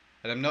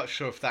 and I'm not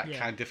sure if that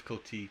kind of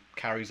difficulty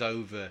carries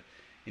over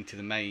into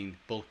the main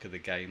bulk of the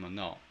game or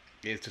not.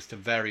 It's just a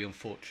very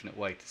unfortunate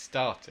way to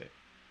start it.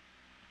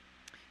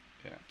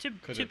 Yeah.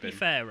 To be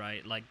fair,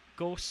 right, like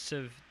Ghosts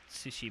of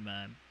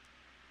Tsushima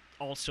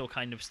also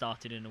kind of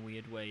started in a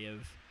weird way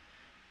of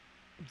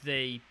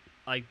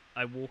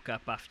I woke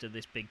up after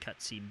this big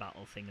cutscene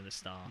battle thing at the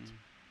start,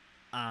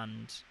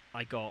 and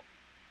I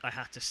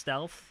had to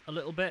stealth a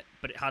little bit,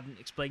 but it hadn't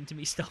explained to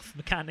me stealth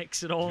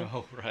mechanics at all.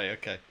 Oh right,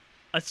 okay.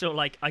 And so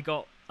like I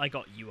got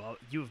you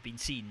have been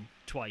seen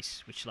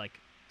twice, which like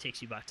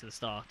takes you back to the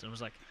start, and I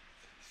was like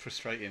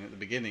frustrating at the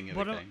beginning of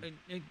the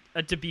game.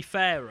 To be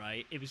fair,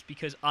 right, it was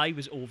because I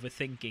was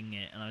overthinking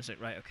it, and I was like,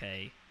 right,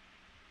 okay,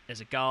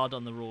 there's a guard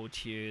on the road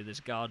here, there's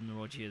a guard on the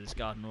road here, there's a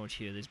guard on the road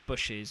here, there's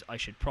bushes, I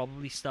should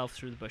probably stealth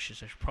through the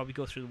bushes, I should probably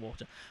go through the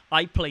water.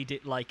 I played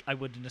it like I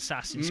would an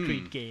Assassin's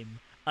Creed game,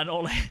 and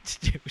all I had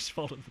to do was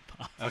follow the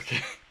path.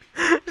 Okay.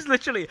 It's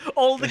literally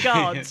all the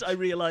guards, I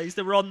realised,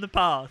 that were on the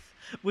path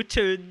were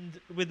turned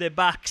with their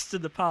backs to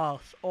the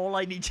path. All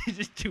I needed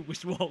to do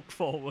was walk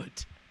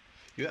forward.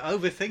 You're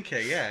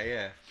overthinking,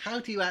 yeah. How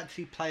do you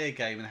actually play a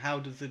game, and how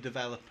does the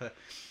developer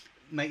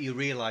make you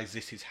realise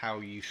this is how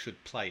you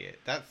should play it?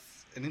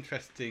 That's an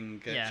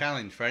interesting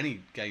challenge for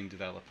any game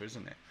developer,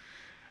 isn't it?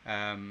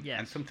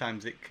 And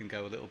sometimes it can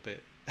go a little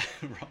bit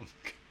wrong.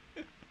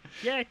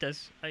 Yeah, it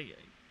does. It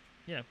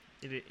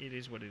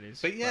is what it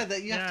is. But you have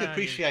to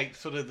appreciate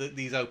sort of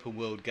these open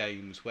world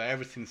games where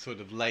everything's sort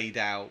of laid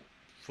out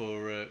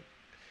for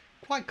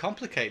quite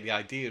complicated. The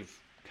idea of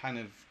kind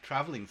of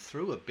travelling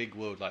through a big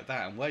world like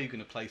that, and where you're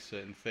going to place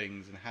certain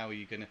things, and where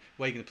you're going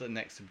to put the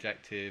next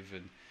objective,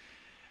 and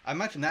I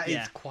imagine that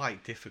is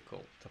quite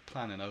difficult to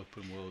plan an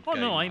open world. Oh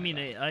game no, like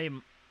I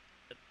mean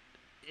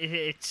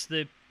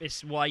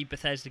it's why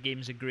Bethesda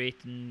games are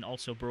great and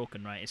also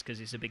broken, right? It's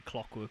because it's a big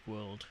clockwork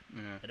world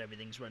that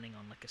everything's running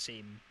on like a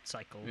same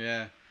cycle.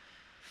 Yeah,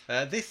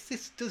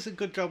 this does a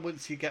good job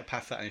once you get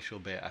past that initial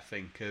bit, I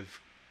think, of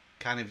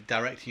kind of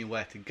directing you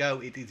where to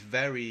go. It is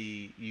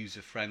very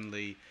user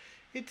friendly.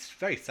 It's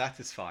very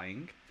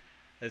satisfying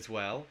as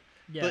well.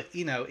 Yeah. But,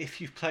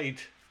 if you've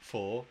played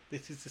 4,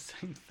 this is the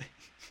same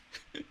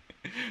thing.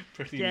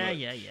 Pretty much.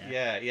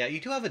 Yeah. You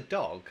do have a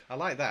dog. I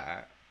like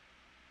that.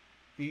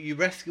 You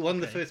rescue... One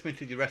of the first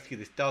missions, you rescue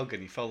this dog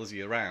and he follows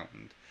you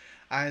around.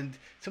 And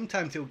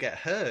sometimes he'll get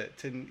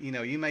hurt and,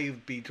 you may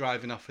be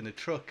driving off in a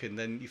truck and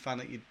then you find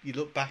that you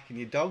look back and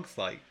your dog's,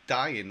 like,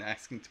 dying,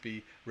 asking to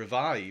be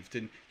revived.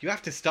 And you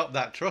have to stop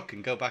that truck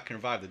and go back and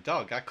revive the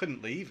dog. I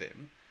couldn't leave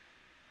him.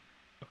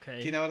 Okay.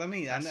 Do you know what I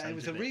mean? And it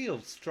was a real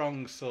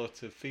strong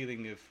sort of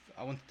feeling of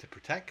I wanted to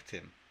protect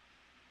him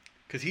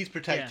because he's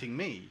protecting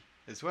me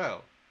as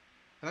well.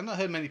 And I've not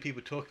heard many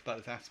people talk about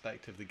this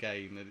aspect of the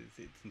game, that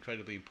it's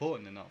incredibly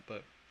important or not,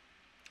 but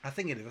I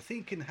think it is. I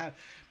think you can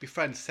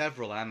befriend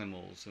several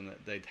animals and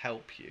that they'd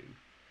help you.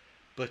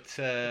 But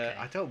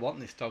I don't want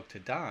this dog to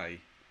die.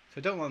 So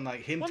I don't want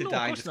him to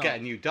die and just get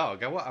a new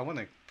dog. I want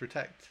to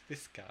protect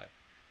this guy.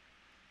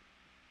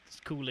 It's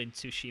cool in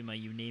Tsushima.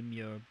 You name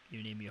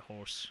your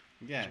horse.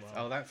 Yes.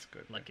 Well. Oh, that's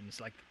good. And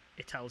it's like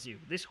it tells you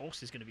this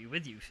horse is going to be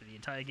with you for the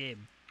entire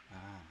game.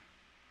 Ah.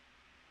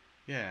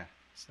 Yeah.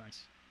 It's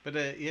nice. But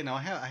I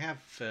have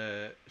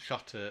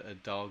shot a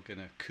dog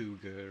and a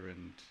cougar,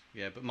 and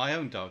but my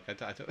own dog, I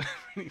don't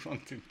really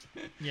want him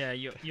to. Yeah,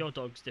 your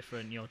dog's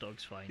different. Your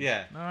dog's fine.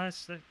 Yeah. No,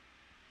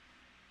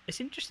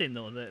 it's interesting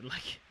though that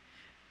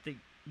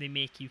they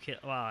make you kill.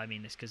 Well, I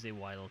mean, it's because they're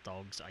wild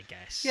dogs, I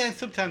guess. Yeah, and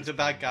sometimes the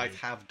bad guys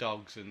have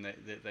dogs, and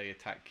they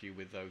attack you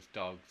with those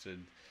dogs.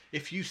 And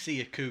if you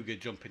see a cougar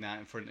jumping out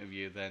in front of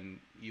you, then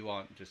you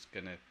aren't just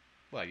gonna.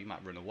 Well, you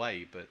might run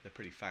away, but they're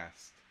pretty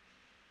fast.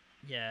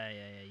 Yeah.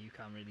 You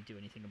can't really do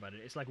anything about it.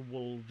 It's like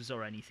wolves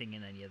or anything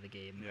in any other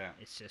game. Yeah.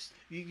 It's just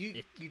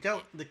you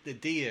don't the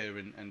deer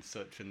and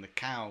such and the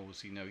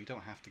cows. You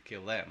don't have to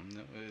kill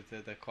them.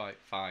 They're quite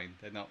fine.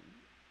 They're not.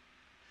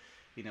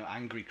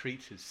 Angry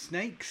creatures.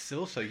 Snakes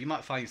also. You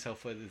might find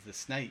yourself where there's a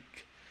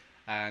snake,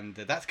 and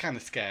that's kind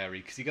of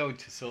scary because you go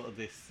into sort of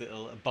this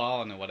little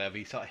barn or whatever.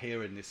 You start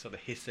hearing this sort of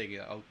hissing.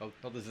 Oh,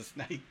 there's a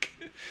snake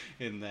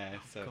in there.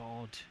 So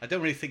God. I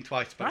don't really think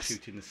twice about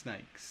shooting the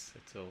snakes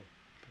at all.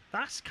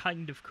 That's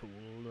kind of cool,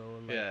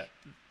 though. Yeah,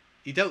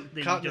 you can't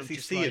necessarily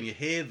see them. You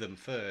hear them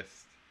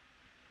first.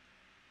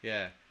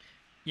 Yeah.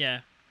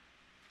 Yeah.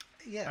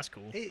 That's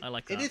cool. I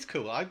like that. It is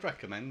cool. I'd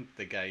recommend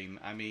the game.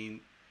 I mean,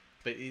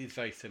 but it is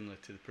very similar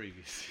to the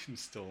previous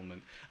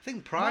installment. I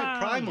think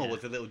Primal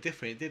was a little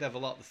different. It did have a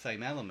lot of the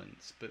same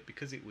elements, but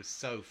because it was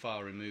so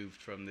far removed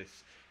from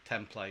this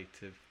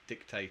template of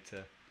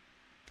dictator,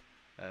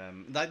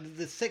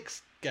 the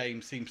sixth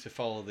game seems to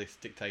follow this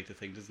dictator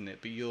thing, doesn't it?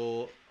 But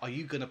are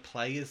you going to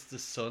play as the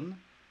son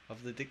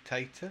of the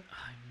dictator?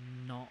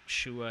 I'm not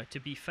sure. To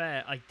be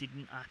fair, I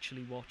didn't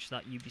actually watch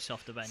that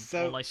Ubisoft event.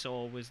 So, all I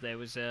saw was there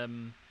was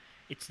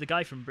It's the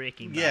guy from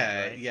Breaking Bad,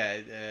 Yeah, right?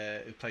 yeah,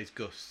 who plays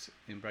Gus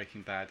in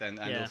Breaking Bad and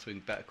Yeah. also in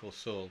Better Call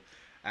Saul.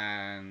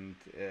 And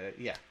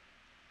yeah,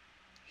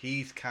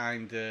 he's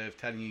kind of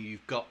telling you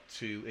you've got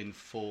to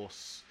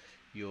enforce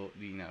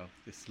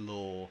this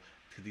law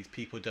because these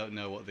people don't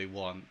know what they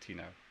want,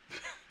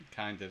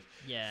 kind of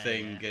Yeah,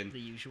 thing. yeah. And The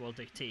usual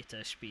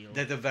dictator spiel.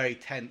 there's a very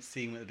tense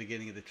scene at the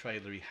beginning of the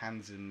trailer. He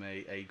hands him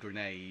a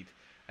grenade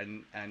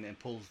and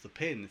pulls the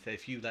pin and says,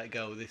 if you let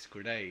go of this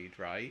grenade,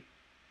 right,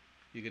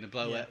 you're going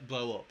to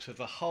blow up. So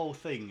the whole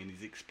thing, and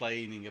he's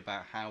explaining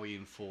about how he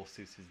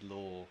enforces his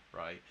law,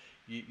 right?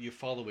 You're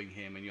following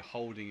him and you're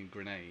holding a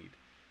grenade.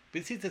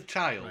 But this is a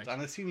child, Right.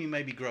 and I assume you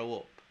maybe grow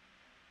up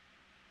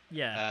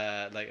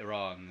Yeah. later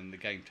on, and the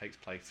game takes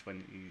place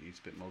when he's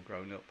a bit more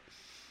grown up.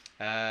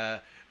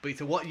 But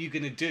so what are you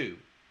going to do?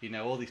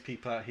 All these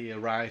people out here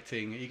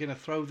rioting. Are you going to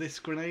throw this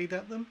grenade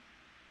at them?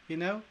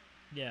 Yeah.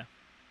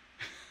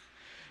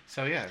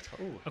 So yeah, it's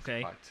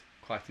Okay.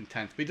 quite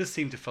intense. But it does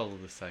seem to follow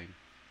the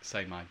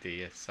same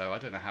idea. So I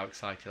don't know how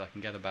excited I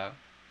can get about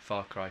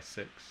Far Cry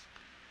 6.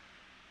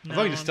 I've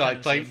only just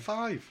started playing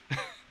 5.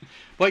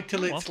 Wait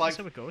till it's well,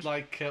 so it goes.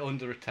 like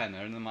under a tenner,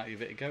 and I might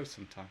give it a go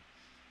sometime.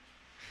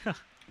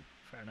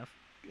 Fair enough.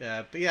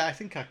 But yeah, I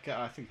think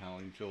I'll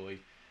enjoy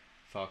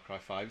Far Cry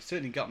 5. It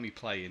certainly got me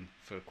playing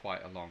for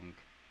quite a long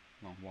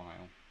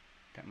while.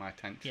 Get my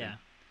attention. Yeah.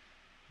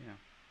 Yeah.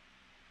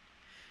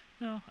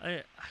 No,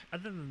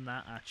 other than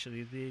that,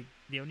 actually,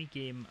 the only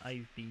game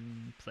I've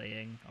been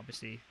playing,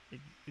 obviously,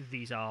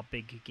 these are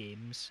big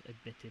games,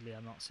 admittedly,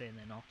 I'm not saying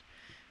they're not,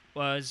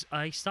 was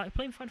I started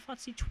playing Final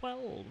Fantasy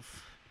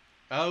 12.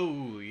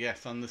 Oh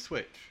yes, on the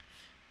Switch.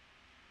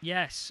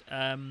 Yes,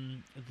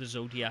 the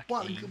Zodiac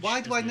Age,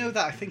 Why do as I know the-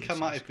 that? I the think I release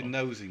might is have been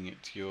called. nosing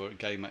it to your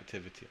game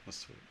activity on the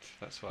Switch.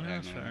 That's what No, I know.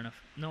 that's fair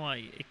enough. No,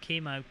 it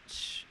came out.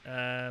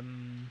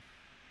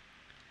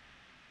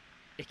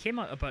 It came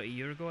out about a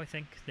year ago, I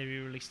think. They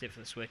re-released it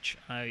for the Switch.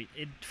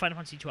 Final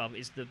Fantasy 12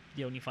 is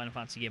the only Final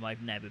Fantasy game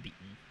I've never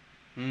beaten.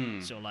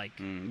 Mm. So like,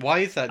 Why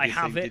is that? Do I you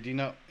have think? it. Did you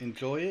not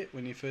enjoy it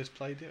when you first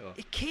played it? Or?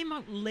 it came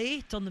out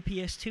late on the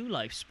PS2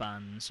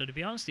 lifespan. So to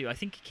be honest with you, I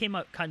think it came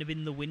out kind of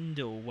in the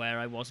window where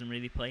I wasn't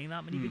really playing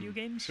that many video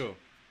games, Sure.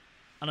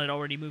 and I'd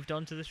already moved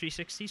on to the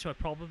 360, so I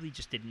probably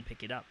just didn't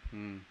pick it up.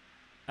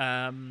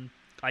 Mm.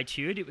 I'd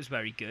heard it was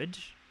very good.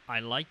 I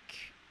like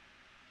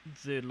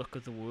the look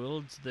of the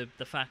world.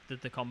 The fact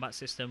that the combat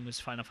system was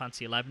Final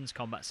Fantasy XI's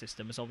combat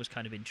system is always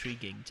kind of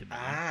intriguing to me.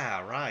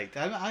 Ah, right.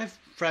 I have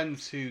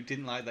friends who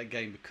didn't like that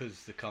game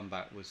because the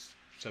combat was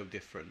so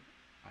different.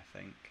 I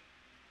think.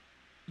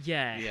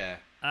 Yeah.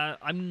 Yeah.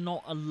 I'm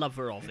not a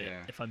lover of it,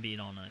 Yeah. if I'm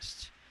being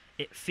honest.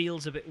 It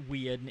feels a bit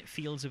weird and it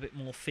feels a bit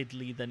more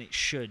fiddly than it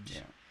should,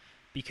 Yeah.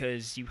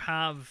 because you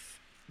have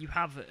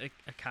a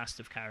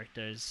cast of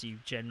characters. You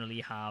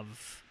generally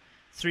have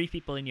 3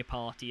 people in your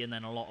party, and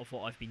then a lot of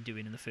what I've been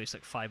doing in the first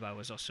 5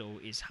 hours or so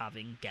is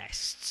having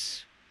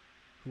guests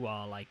who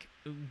are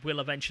will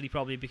eventually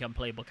probably become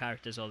playable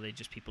characters, or they're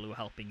just people who are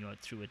helping you out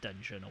through a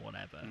dungeon or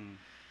whatever. Mm.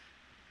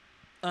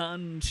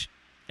 And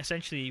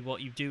essentially what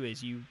you do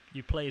is you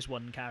play as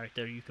one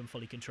character you can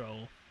fully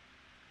control.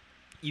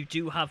 You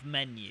do have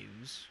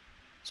menus,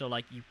 so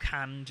you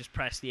can just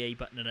press the A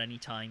button at any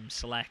time,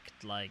 select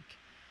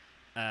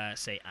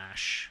say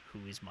Ash,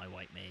 who is my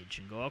white mage,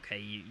 and go, okay,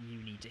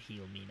 you need to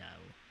heal me now.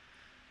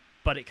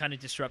 But it kind of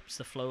disrupts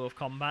the flow of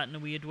combat in a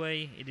weird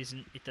way.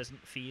 It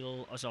doesn't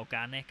feel as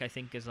organic, I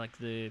think, as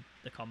the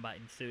combat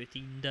in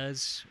 13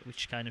 does,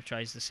 which kind of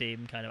tries the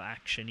same kind of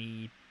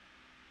action-y,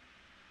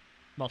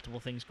 multiple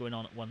things going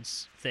on at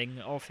once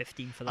thing, or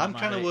 15 for that I'm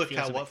matter. trying to It work feels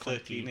out a bit what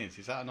 13 clunky. is.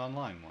 Is that an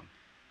online one?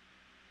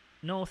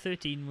 No,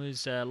 13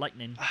 was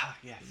Lightning. Ah,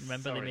 yes.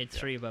 Remember, sorry, they made yeah.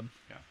 3 of them.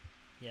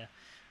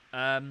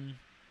 Yeah.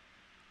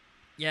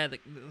 Yeah, the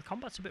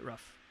combat's a bit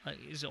rough,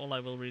 is all I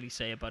will really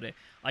say about it.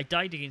 I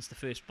died against the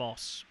first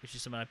boss, which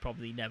is something I've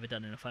probably never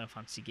done in a Final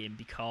Fantasy game,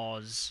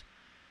 because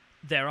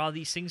there are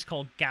these things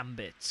called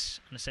gambits,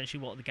 and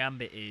essentially what the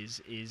gambit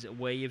is a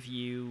way of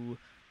you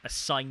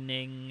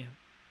assigning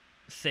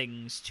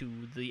things to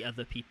the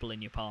other people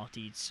in your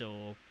party.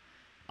 So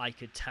I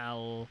could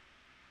tell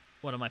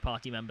one of my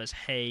party members,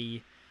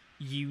 hey,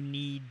 you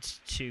need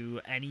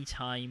to,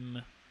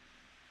 anytime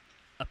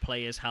a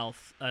player's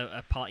health,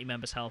 a party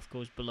member's health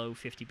goes below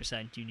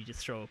 50%, you need to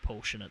throw a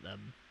potion at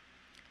them.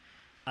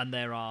 And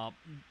there are,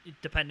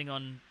 depending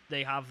on,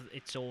 they have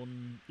its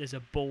own, there's a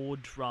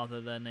board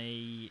rather than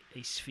a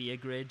sphere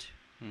grid.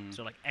 Mm.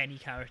 So any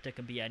character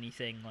can be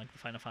anything, like the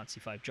Final Fantasy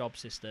V job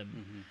system.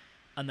 Mm-hmm.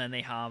 And then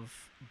they have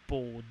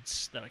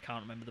boards that I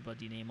can't remember the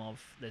bloody name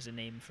of. There's a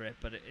name for it,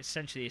 but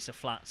essentially it's a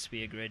flat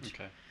sphere grid.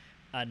 Okay.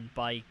 And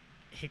by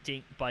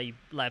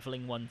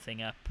leveling one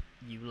thing up,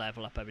 you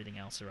level up everything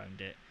else around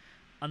it.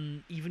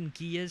 And even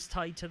gear's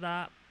tied to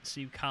that,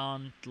 so you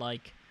can't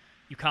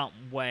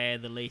wear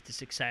the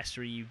latest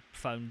accessory you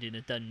found in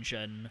a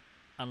dungeon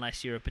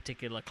unless you're a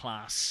particular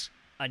class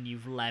and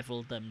you've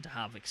leveled them to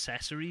have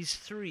accessories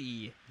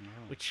 3, Oh.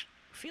 which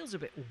feels a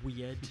bit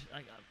weird.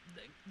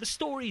 The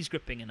story's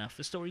gripping enough.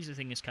 The story's the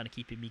thing that's kind of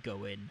keeping me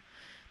going.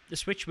 the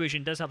Switch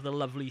version does have the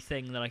lovely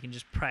thing that I can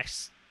just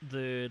press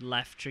the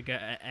left trigger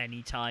at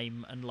any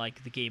time, and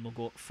like the game will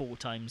go up 4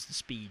 times the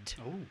speed.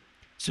 Oh.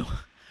 So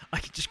I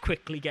can just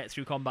quickly get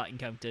through combat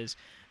encounters.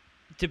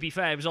 To be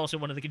fair, it was also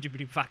one of the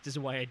contributing factors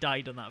of why I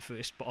died on that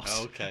first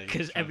boss. Okay.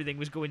 Because Sure. everything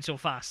was going so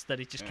fast that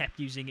it just Yeah. kept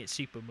using its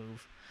super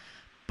move.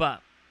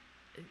 But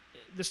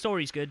the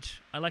story's good.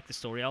 I like the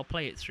story. I'll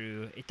play it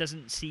through. It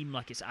doesn't seem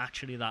like it's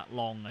actually that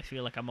long. I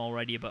feel like I'm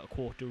already about a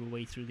quarter of the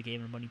way through the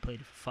game and I've only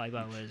played it for 5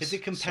 hours. Is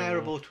it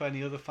comparable to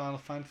any other Final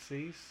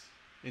Fantasies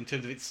in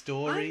terms of its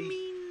story? I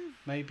mean,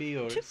 maybe,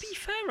 or to be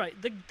fair, right,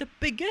 the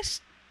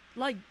biggest,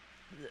 like,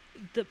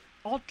 the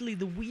oddly,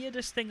 the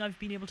weirdest thing I've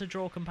been able to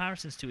draw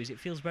comparisons to is it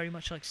feels very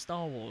much like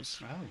Star Wars.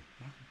 Oh,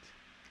 right.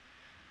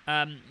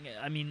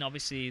 I mean,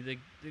 obviously,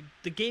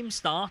 the game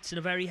starts in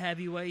a very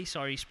heavy way.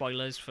 Sorry,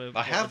 spoilers for. I what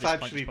at have this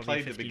point is actually probably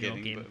a played the 15-year-old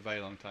beginning, game. but a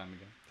very long time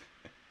ago.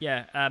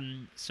 Yeah.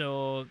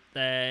 So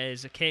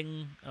there's a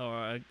king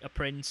or a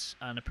prince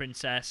and a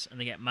princess, and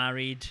they get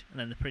married, and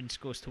then the prince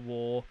goes to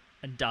war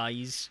and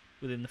dies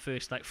within the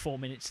first like 4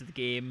 minutes of the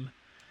game,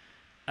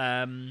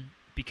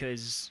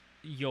 because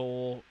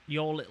your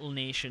little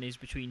nation is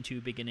between 2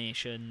 bigger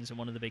nations, and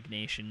one of the big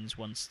nations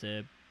wants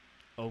to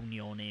own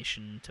your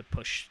nation to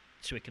push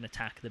so it can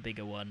attack the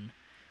bigger one.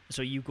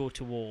 So you go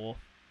to war,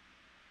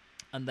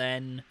 and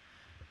then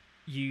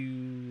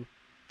you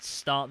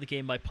start the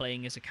game by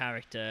playing as a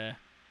character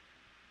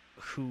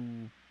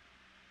who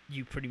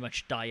you pretty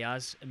much die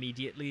as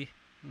immediately,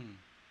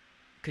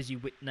 because you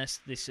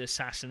witness this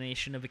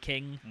assassination of a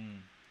king.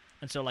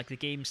 And so like the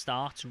game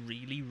starts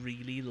really,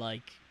 really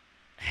like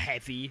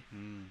heavy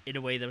in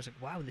a way that was like,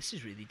 wow, this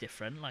is really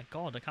different. Like,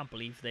 God, I can't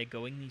believe they're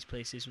going these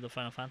places with a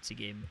Final Fantasy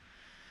game.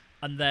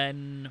 And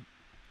then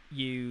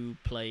you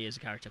play as a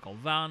character called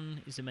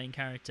Van, is the main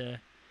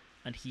character,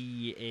 and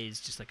he is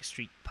just like a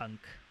street punk,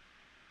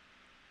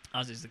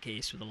 as is the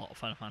case with a lot of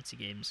Final Fantasy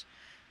games.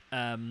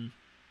 And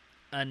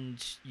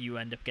you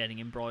end up getting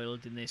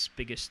embroiled in this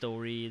bigger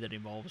story that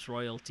involves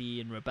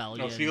royalty and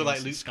rebellion. So you're like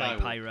and Luke Sky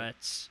Skywalker.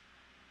 Pirates.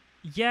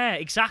 Yeah,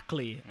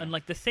 exactly. Yeah. And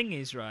like the thing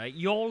is, right,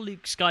 you're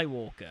Luke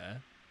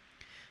Skywalker.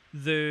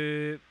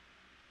 There's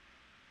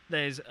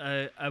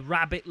a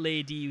rabbit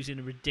lady who's in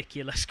a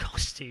ridiculous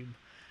costume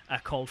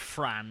called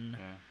Fran,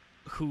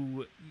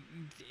 who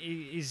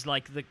is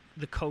like the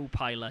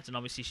co-pilot, and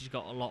obviously she's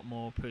got a lot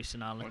more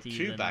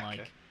personality than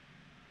like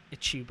a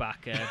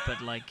Chewbacca,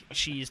 but like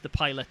she's the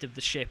pilot of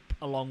the ship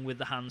along with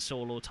the Han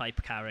Solo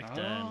type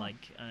character.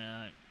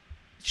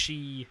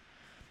 She,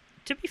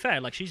 to be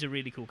fair, like she's a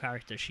really cool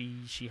character.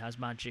 She has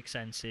magic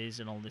senses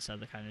and all this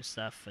other kind of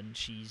stuff, and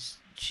she's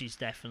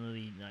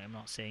definitely, like, I'm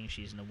not saying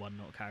she's a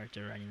one-note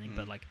character or anything,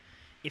 but like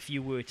if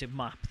you were to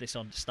map this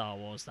onto Star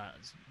Wars,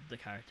 that's the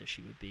character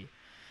she would be.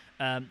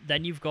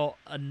 Then you've got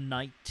a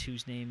knight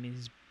whose name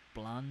is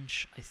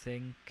Blanche, I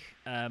think,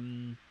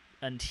 and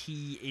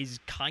he is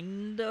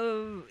kind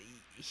of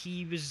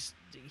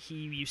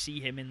you see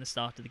him in the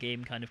start of the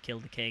game kind of kill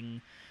the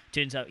king.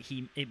 Turns out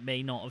it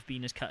may not have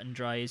been as cut and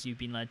dry as you've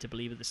been led to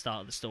believe at the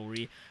start of the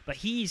story, but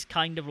he's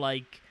kind of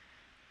like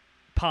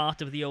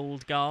part of the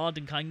old guard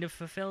and kind of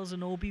fulfills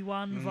an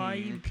Obi-Wan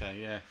vibe. Okay,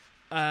 yeah.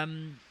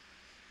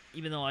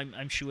 Even though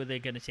I'm sure they're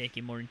going to take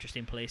him more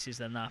interesting places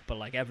than that, but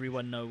like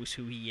everyone knows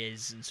who he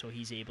is, and so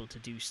he's able to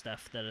do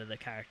stuff that other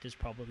characters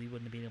probably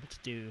wouldn't have been able to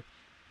do.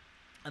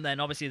 And then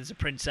obviously there's a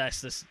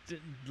princess, this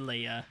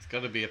Leia. It's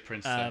got to be a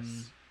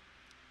princess.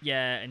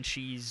 Yeah, and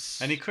she's...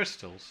 Any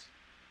crystals?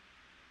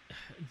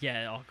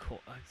 Yeah,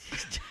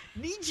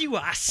 need you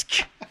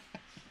ask?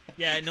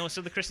 Yeah, no,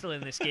 so the crystal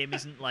in this game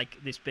isn't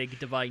like this big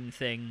divine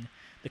thing.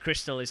 The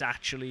crystal is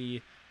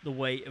actually the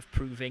way of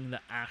proving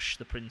that Ash,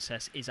 the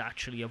princess, is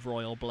actually of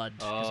royal blood.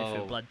 Because if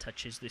her blood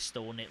touches this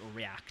stone, it'll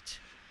react.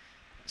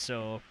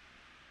 So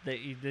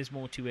there's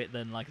more to it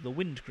than like the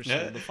wind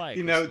crystal, the fire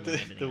crystal, and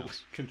everything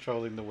else.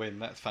 Controlling the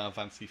wind, that's Final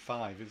Fantasy V,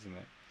 isn't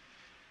it?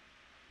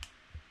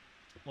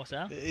 What's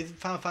that? Isn't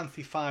Final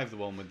Fantasy V the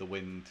one with the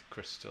wind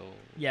crystal?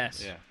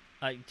 Yes. Yeah.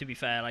 To be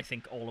fair, I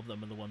think all of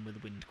them are the one with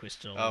the wind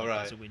crystal. Oh, right.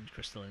 There's a wind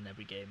crystal in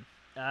every game.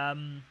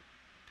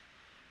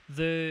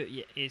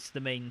 It's the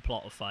main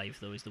plot of 5,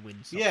 though, is the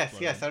wind. Yes,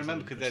 I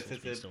remember, because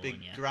there's a big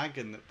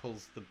dragon that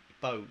pulls the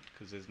boat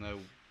because there's no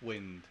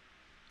wind.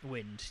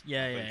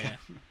 Yeah.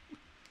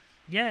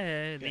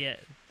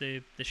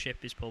 The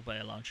ship is pulled by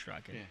a large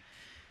dragon. Yeah.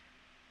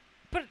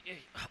 But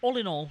all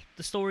in all,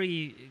 the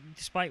story,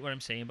 despite what I'm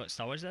saying about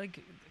Star Wars, like,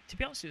 to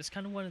be honest, it's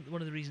kind of one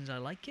of the reasons I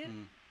like it.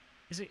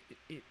 Is it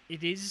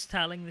is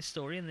telling the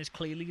story, and there's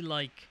clearly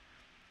like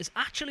there's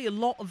actually a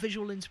lot of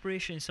visual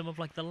inspiration in some of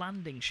like the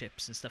landing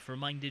ships and stuff.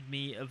 Reminded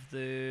me of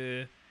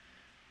the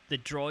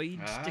droid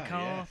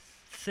Dakar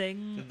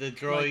thing. The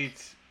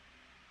droid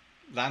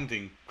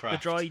landing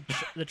craft.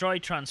 The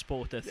droid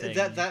transporter thing.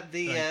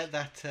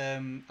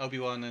 That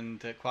Obi-Wan and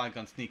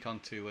Qui-Gon sneak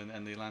onto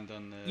and they land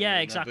on.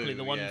 Exactly, Naboo.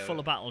 the one full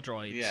of battle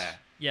droids.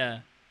 Yeah.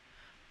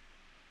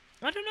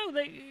 I don't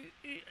know.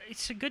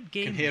 It's a good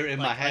game. I can hear it in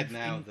my head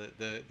now.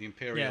 The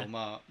Imperial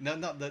mark. No,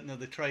 not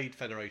the Trade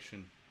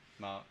Federation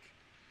mark.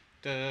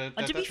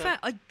 And to be fair,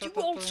 I do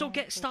also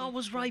get Star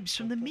Wars vibes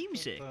from the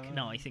music.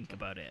 Now I think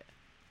about it,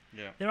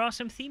 Yeah. there are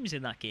some themes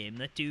in that game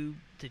that do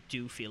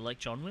feel like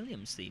John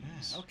Williams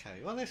themes. Yeah,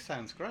 okay. Well, this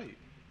sounds great.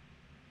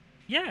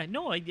 Yeah,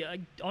 no, I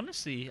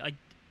honestly,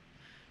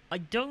 I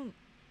don't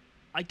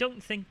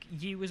think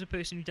you as a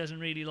person who doesn't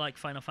really like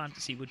Final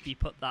Fantasy would be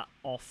put that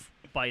off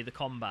by the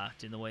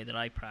combat in the way that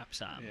I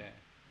perhaps am. Yeah.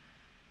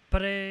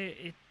 But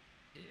it's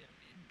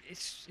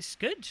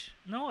good.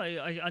 No,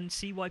 I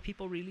see why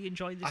people really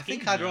enjoy this game. I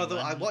think I'd now, rather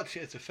and I watch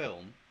it as a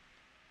film,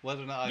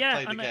 whether or not I Yeah,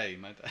 play the and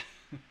game.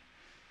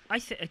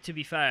 to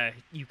be fair,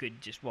 you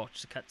could just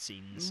watch the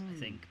cutscenes, I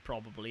think,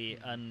 probably,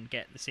 and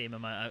get the same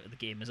amount out of the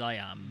game as I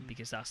am,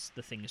 because that's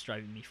the thing that's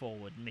driving me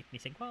forward and make me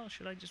think, well,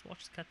 should I just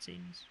watch the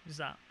cutscenes? Is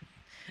that...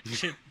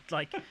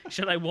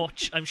 should I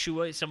watch... I'm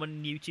sure someone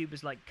on YouTube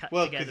has, like, cut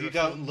Well, together because you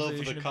a don't full love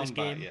version the of this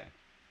combat, game. yeah.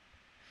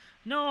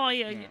 No,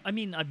 I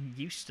mean, I'm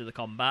used to the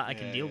combat. I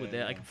can deal with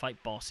it. I yeah. can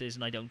fight bosses,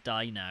 and I don't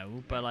die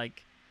now. But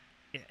like,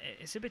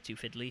 it's a bit too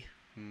fiddly.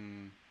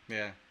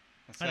 Yeah,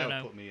 that's I how don't it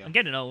know. put me. I'm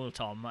getting old,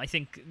 Tom. I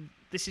think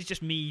this is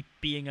just me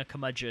being a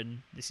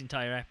curmudgeon this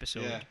entire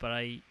episode. Yeah. But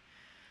I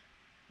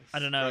It's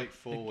don't know.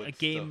 straightforward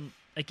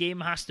A game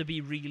has to be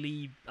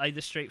really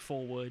either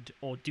straightforward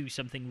or do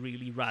something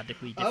really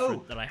radically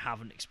different that I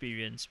haven't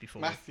experienced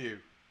before. stuff. Matthew,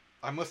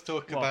 I must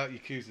talk What? about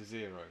Yakuza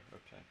 0.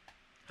 Okay.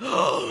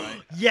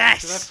 Right.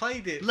 Yes. Because I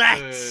played it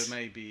Let's! for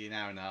maybe an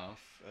hour and a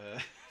half.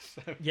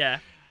 So, Yeah.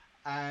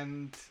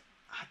 and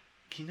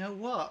you know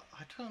what?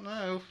 I don't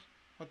know,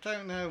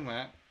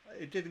 Matt.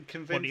 It didn't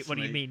convince me. What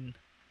do you mean?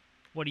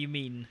 What do you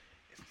mean?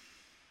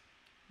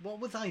 What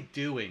was I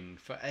doing?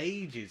 For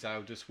ages, I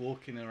was just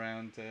walking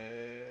around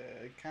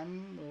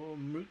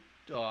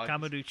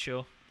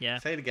Kamurocho. Yeah.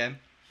 Say it again.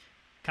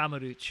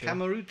 Kamurocho.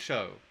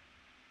 Kamurocho.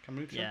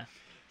 Yeah.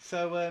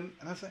 So, and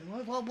I was like,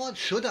 what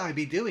should I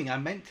be doing?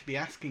 I'm meant to be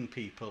asking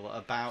people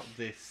about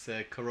this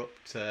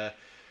corrupt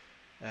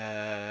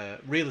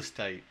real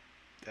estate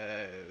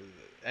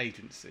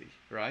agency,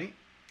 right?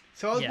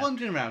 So I was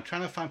wandering around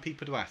trying to find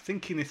people to ask,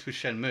 thinking this was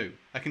Shenmue.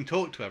 I can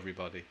talk to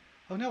everybody.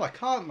 Oh no, I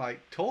can't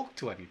talk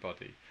to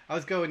anybody. I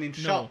was going in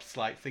shops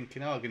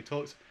thinking, I can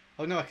talk.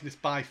 Oh no, I can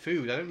just buy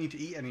food. I don't need to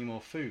eat any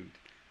more food.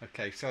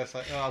 Okay, so I was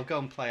like, I'll go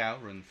and play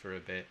Outrun for a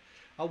bit.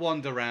 I'll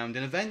wander around,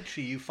 and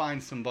eventually you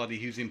find somebody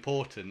who's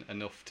important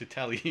enough to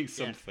tell you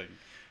something.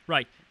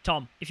 Right,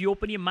 Tom. If you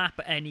open your map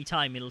at any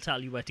time, it'll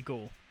tell you where to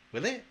go.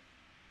 Will it?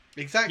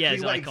 Exactly. Yeah,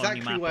 there's an icon on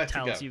your map where that to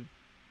tells go. you.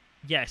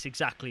 Yes,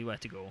 exactly where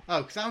to go.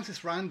 Oh, because I was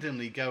just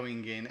randomly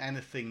going in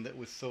anything that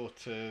was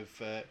sort of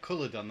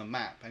coloured on the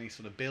map, any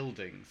sort of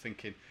building,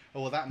 thinking,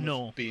 oh, well, that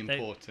must be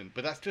important.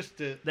 But that's just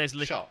the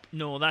shop.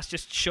 No, that's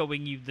just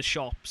showing you the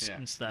shops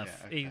and stuff.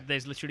 Yeah, okay.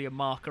 There's literally a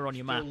marker on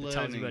your map that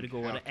tells you where to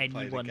go at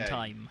any one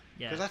time.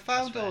 Yeah, because I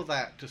found all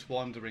that just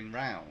wandering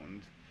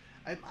round.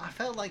 I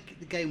felt like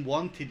the game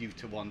wanted you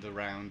to wander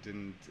around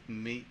and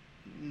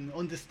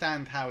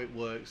understand how it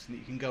works, and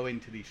you can go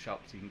into these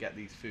shops, you can get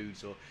these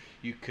foods, or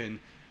you can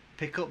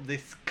pick up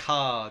this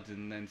card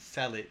and then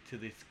sell it to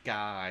this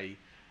guy,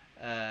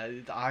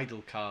 the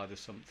idle card or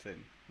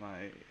something.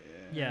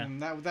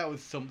 And that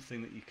was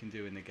something that you can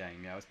do in the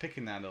game. Yeah, I was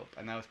picking that up,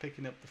 and I was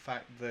picking up the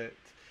fact that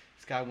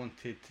this guy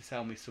wanted to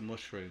sell me some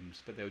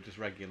mushrooms, but they were just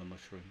regular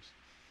mushrooms.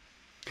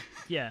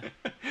 Yeah.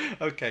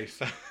 Okay,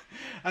 so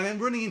and then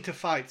running into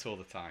fights all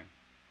the time.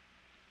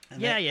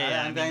 And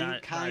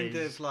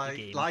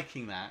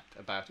liking that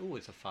about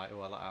it's a fight.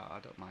 Well, I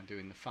don't mind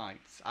doing the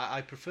fights. I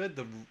preferred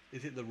the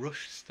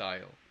Rush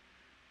style,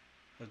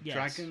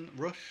 Dragon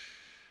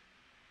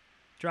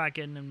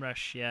and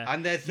Rush. Yeah.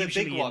 And there's the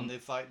big one.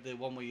 There's like the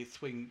one where you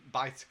swing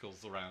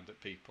bicycles around at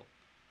people.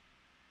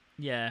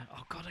 Yeah.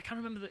 Oh God, I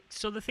can't remember.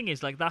 So the thing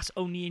is, like, that's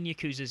only in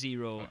Yakuza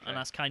 0, and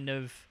that's kind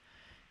of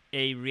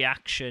a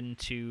reaction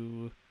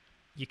to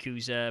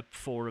Yakuza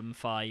 4 and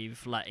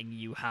 5 letting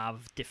you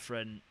have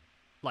different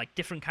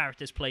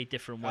characters play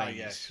different ways. Oh,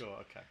 yeah, sure,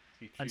 okay.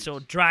 And so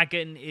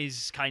Dragon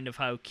is kind of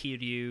how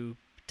Kiryu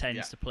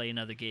tends to play in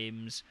other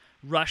games.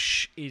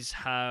 Rush is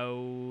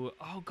how...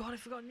 Oh, God,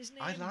 I've forgotten his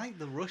name. I like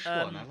the Rush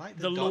one. I like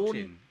the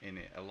dodging in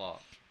it a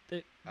lot.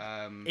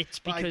 It's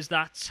because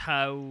that's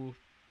how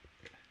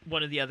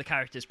one of the other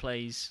characters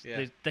plays.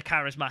 Yeah. The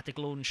charismatic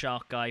loan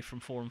shark guy from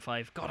 4 and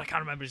 5. God, I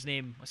can't remember his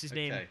name. What's his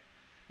name?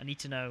 I need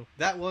to know.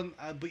 That one,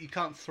 but you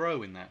can't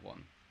throw in that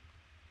one.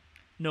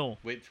 No.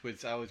 Which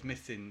was, I was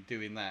missing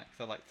doing that,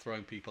 because I like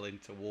throwing people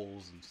into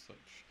walls and such.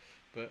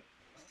 But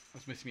I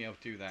was missing being able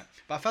to do that.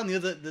 But I found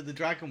the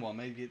Dragon one,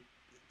 maybe it's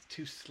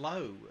too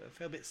slow. I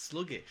feel a bit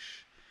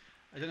sluggish.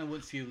 I don't know,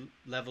 once you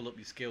level up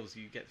your skills,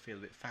 you get to feel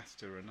a bit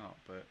faster or not,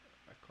 but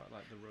I quite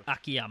like the Rush.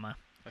 Akiyama.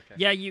 Okay.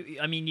 Yeah,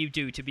 you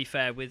do, to be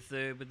fair, with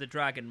the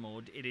Dragon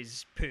mode, it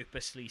is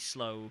purposely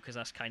slow, because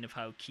that's kind of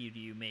how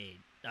Kiryu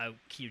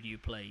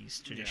plays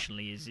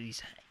traditionally. Is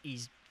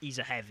he's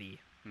a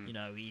heavy,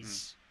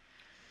 he's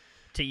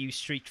to use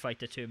Street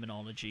Fighter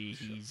terminology,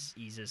 he's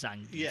a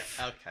Zangief. Yeah,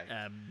 okay.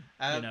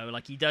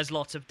 He does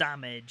lots of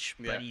damage,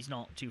 but he's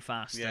not too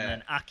fast. Yeah. And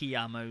then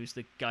Akiyama, who's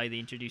the guy they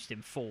introduced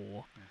him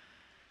for,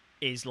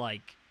 is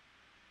like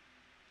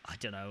I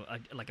don't know,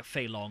 like a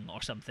Fei Long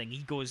or something.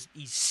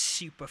 He's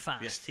super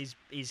fast. Yes.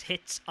 His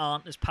hits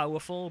aren't as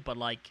powerful, but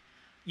like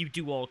you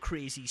do all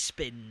crazy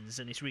spins,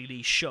 and it's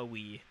really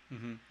showy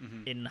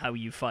in how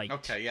you fight.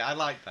 Okay, yeah, I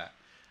like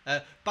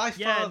that. By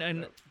Yeah,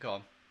 far, go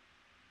on.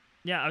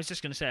 Yeah, I was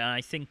just going to say, and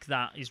I think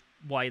that is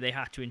why they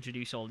had to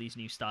introduce all these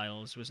new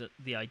styles, was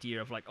the idea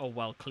of like, oh,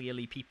 well,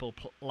 clearly people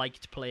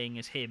liked playing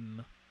as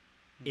him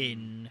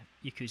in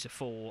Yakuza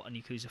 4 and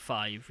Yakuza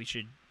 5.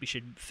 We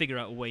should figure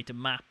out a way to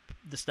map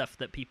the stuff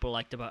that people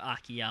liked about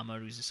Akiyama,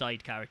 who's a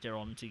side character,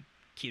 onto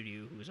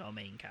Kiryu, who was our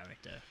main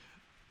character.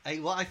 Hey,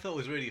 what I thought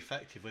was really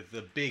effective was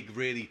the big,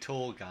 really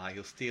tall guy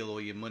who'll steal all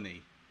your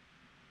money.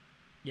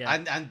 Yeah.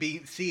 And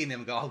seeing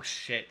him go, oh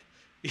shit.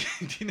 Do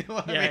you know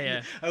what I mean?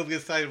 Yeah. Over the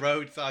side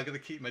road, so I've got to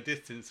keep my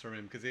distance from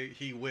him because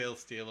he will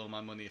steal all my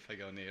money if I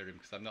go near him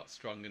because I'm not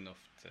strong enough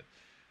to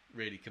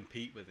really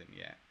compete with him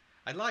yet.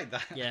 I like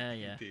that. Yeah.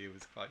 idea. It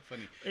was quite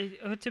funny.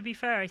 To be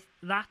fair,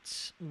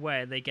 that's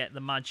where they get the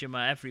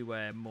Majima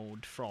Everywhere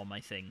mode from, I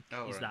think,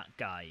 is right. that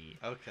guy.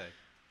 Okay.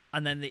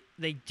 And then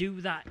they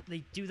do that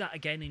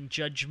again in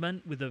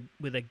Judgment with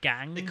a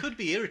gang. It could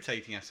be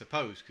irritating, I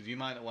suppose, because you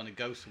might not want to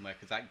go somewhere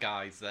because that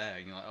guy's there,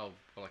 and you're like, oh,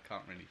 well, I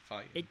can't really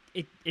fight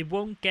him. It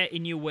won't get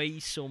in your way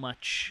so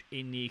much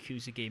in the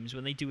Yakuza games.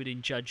 When they do it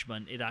in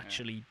Judgment, it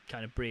actually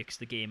kind of breaks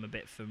the game a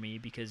bit for me,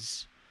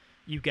 because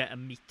you get a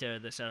meter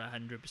that's at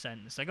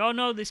 100%. It's like, oh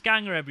no, this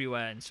gang are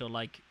everywhere, and so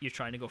like you're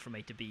trying to go from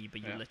A to B,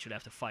 but you literally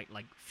have to fight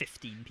like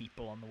 15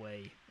 people on the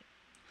way.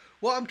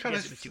 What I'm trying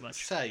to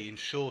say, in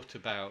short,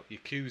 about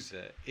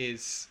Yakuza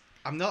is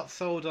I'm not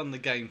sold on the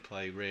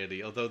gameplay,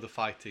 really, although the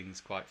fighting's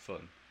quite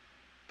fun.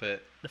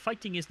 But the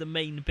fighting is the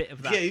main bit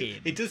of that game.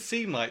 It does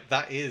seem like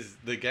that is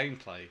the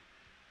gameplay.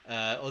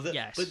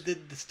 Yes. But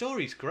the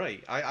story's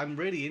great. I'm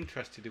really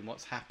interested in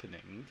what's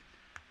happening,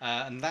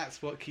 and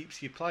that's what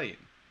keeps you playing.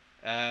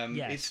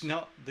 Yes. It's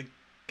not the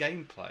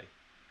gameplay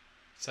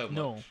so much.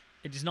 No,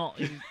 it is not.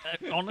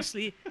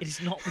 Honestly, it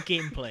is not the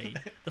gameplay.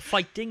 The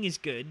fighting is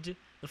good.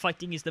 The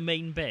fighting is the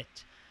main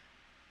bit.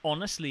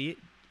 Honestly,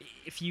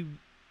 if you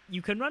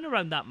can run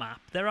around that map,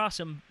 there are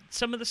some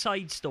of the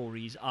side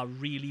stories are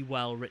really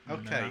well written.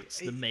 Okay, and that's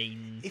the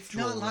main. It's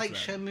not like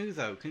Shenmue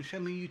though. Can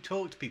Shenmue, you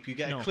talk to people, you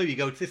get a No. clue, you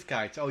go to this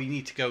guy. You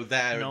need to go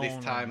there at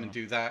this time no. and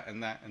do that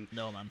and that. And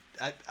No, man.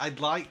 I'd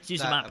like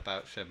Use a that map.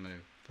 about Shenmue,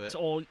 but It's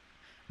all.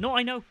 No,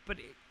 I know, but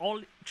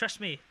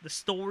trust me, the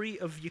story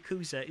of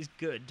Yakuza is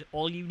good.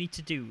 All you need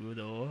to do,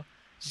 though,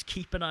 is just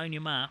keep an eye on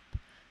your map.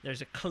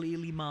 There's a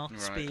clearly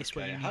marked space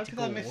where you need to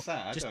go. How did I miss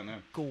that? I Just don't know.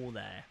 go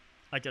there.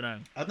 I don't know.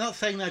 I'm not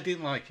saying I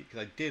didn't like it,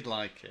 because I did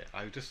like it.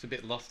 I was just a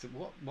bit lost at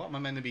what am I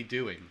meant to be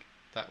doing?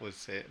 That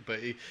was it.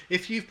 But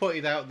if you've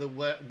pointed out that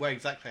where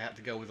exactly I had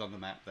to go was on the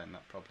map, then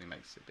that probably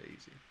makes it a bit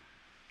easier.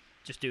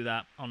 Just do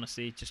that,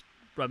 honestly. Just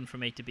run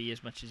from A to B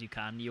as much as you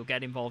can. You'll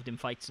get involved in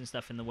fights and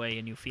stuff in the way,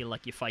 and you'll feel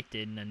like you're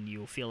fighting, and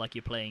you'll feel like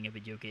you're playing a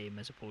video game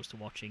as opposed to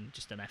watching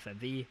just an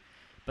FMV.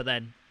 But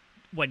then,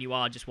 when you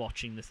are just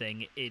watching the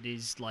thing, it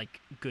is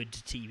like good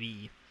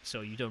TV,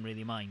 so you don't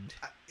really mind.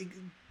 It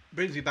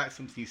brings me back to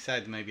something you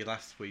said maybe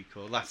last week,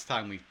 or last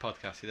time we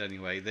podcasted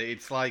anyway, that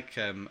it's like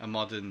a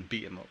modern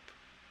beat-em-up.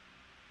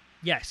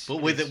 Yes.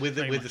 But with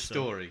a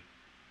story.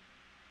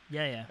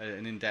 Yeah.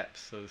 An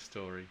in-depth sort of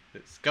story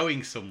that's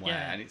going somewhere,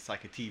 Yeah. and it's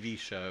like a TV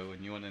show,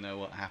 and you want to know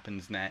what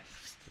happens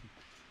next.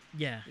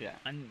 Yeah. Yeah.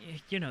 And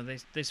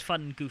there's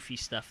fun, goofy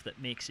stuff that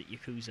makes it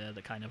Yakuza,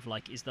 that kind of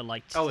like is the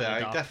light. Oh to yeah, the I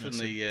darkness,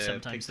 definitely and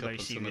sometimes picked the up very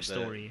on some of serious the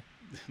story.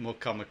 more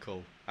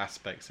comical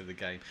aspects of the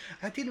game.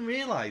 I didn't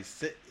realise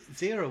that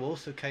Zero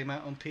also came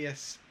out on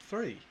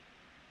PS3.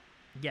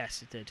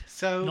 Yes, it did.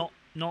 So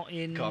not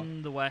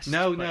in the West,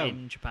 No. but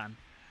in Japan.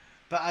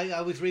 But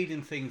I was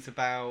reading things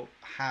about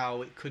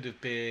how it could have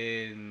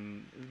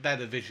been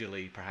better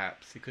visually,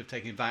 perhaps. It could have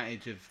taken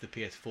advantage of the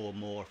PS4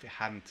 more if it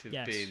hadn't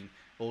have been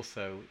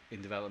also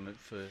in development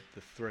for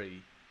the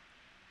 3.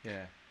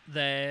 Yeah.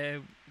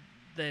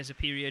 There's a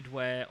period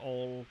where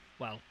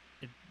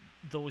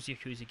those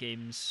Yakuza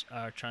games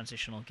are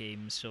transitional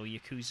games. So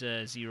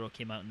Yakuza 0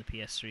 came out on the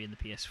PS3 and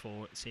the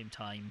PS4 at the same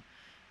time,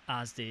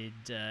 as did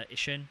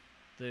Ishin,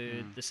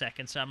 the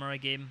second Samurai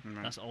game.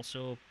 Mm. That's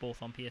also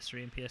both on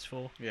PS3 and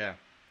PS4. Yeah.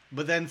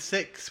 But then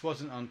 6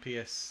 wasn't on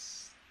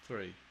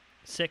PS3.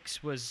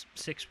 6 was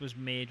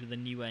made with a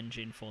new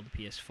engine for the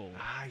PS4,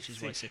 which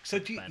is why 6 so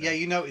is better. yeah,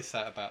 you noticed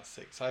that about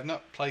 6. I've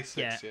not played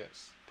 6 yet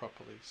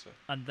properly. So.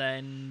 And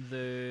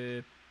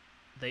then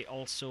they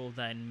also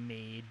then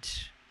made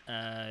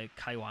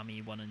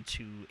Kiwami 1 and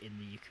 2 in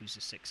the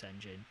Yakuza 6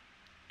 engine.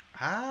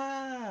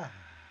 Ah,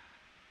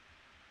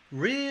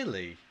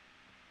 really?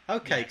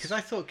 Okay, because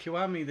I thought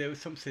Kiwami there was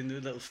something a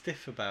little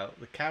stiff about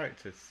the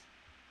characters.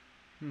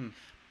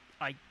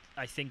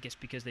 I think it's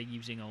because they're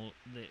using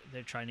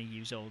they're trying to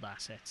use old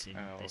assets in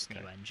this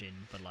new engine,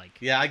 but like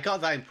yeah, I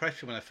got that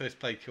impression when I first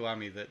played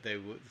Kiwami that they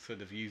were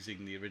sort of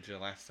using the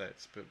original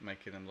assets but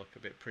making them look a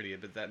bit prettier,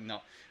 but that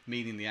not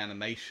meaning the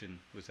animation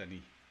was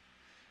any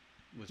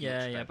was Yeah,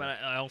 much yeah, better.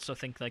 but I also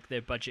think like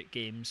they're budget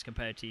games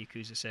compared to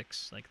Yakuza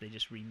 6. Like they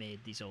just remade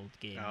these old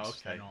games. Oh,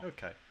 They're okay, not...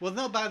 okay. Well,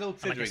 not bad all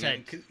And like I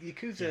considering. said,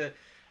 Yakuza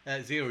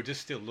Zero does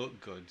still look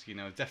good. You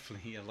know,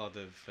 definitely a lot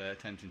of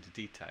attention to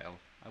detail.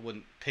 I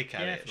wouldn't pick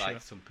at Yeah, it for like sure.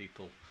 some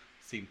people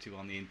seem to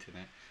on the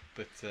internet,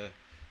 but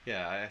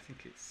yeah, I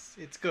think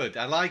it's good.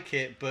 I like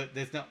it, but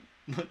there's not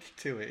much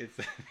to it. Is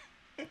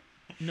there?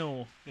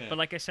 No, Yeah. but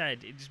like I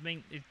said,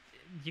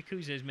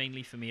 Yakuza is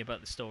mainly for me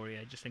about the story.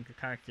 I just think the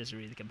characters are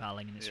really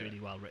compelling and it's Yeah. really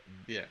well written.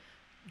 Yeah,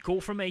 Go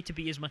from A to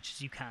B as much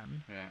as you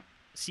can. yeah.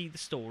 See the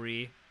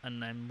story,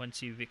 and then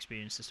once you've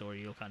experienced the story,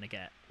 you'll kind of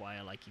get why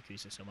I like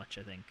Yakuza so much,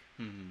 I think.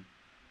 Hmm.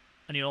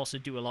 And you'll also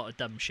do a lot of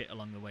dumb shit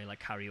along the way,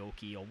 like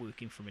karaoke or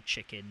working from a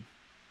chicken.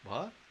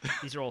 What?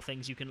 These are all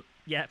things you can...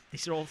 Yeah,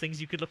 these are all things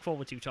you could look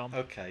forward to, Tom.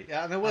 Okay.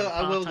 Yeah, and I A will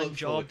part-time look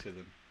job. forward to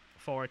them.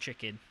 For a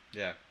chicken.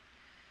 Yeah.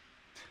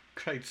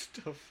 Great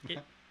stuff. It-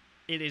 man.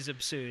 It is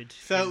absurd.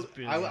 So It is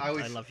brilliant. I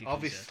was love Yakuza.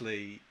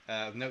 obviously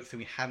noticing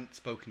we hadn't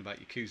spoken about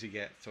Yakuza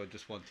yet, so I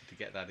just wanted to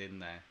get that in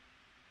there.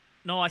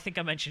 No, I think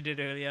I mentioned it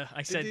earlier.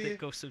 I said you? that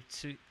Ghost of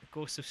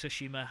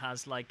Tsushima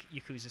has like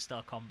Yakuza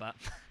style combat.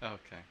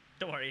 Okay.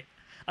 Don't worry.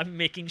 I'm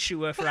making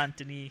sure for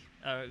Anthony,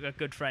 a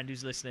good friend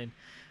who's listening,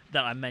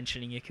 that I'm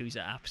mentioning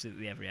Yakuza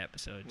absolutely every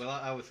episode. Well,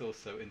 I was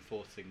also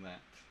enforcing that.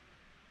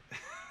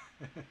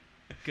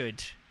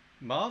 Good.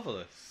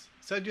 Marvelous.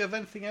 So, do you have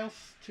anything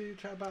else to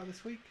chat about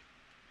this week?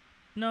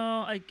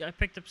 No, I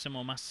picked up some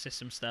more Master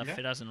System stuff. Yeah.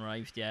 It hasn't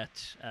arrived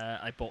yet.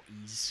 I bought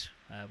Ease,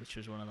 which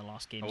was one of the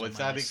last games Oh, on is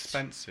my that list.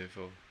 expensive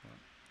or?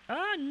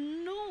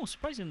 No,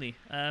 surprisingly.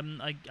 I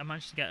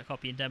managed to get a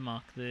copy in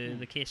Denmark.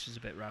 The case was a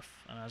bit rough,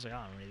 and I was like,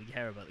 I don't really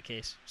care about the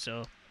case,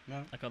 so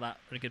No. I got that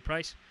at a good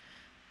price.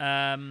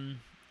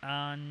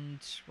 And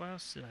what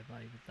else did I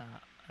buy with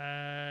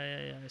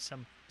that?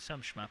 Some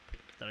shmup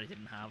that I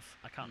didn't have.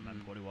 I can't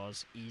remember what it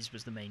was. Ease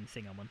was the main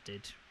thing I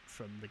wanted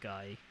from the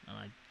guy, and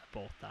I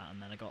bought that,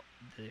 and then I got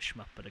the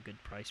shmup at a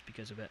good price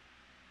because of it.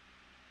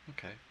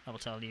 Okay. I will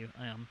tell you,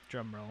 I am.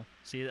 Drum roll.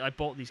 See, I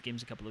bought these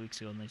games a couple of weeks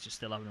ago and they just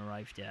still haven't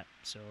arrived yet,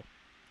 so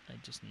I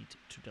just need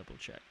to double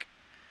check.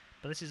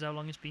 But this is how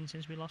long it's been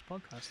since we last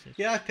podcasted.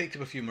 Yeah, I picked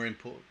up a few more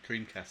important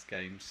Dreamcast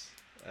games.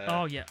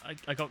 Oh, yeah,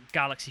 I got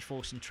Galaxy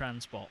Force and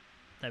Transport.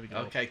 There we go.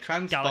 Okay,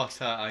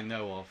 Transporter I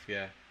know of,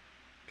 yeah.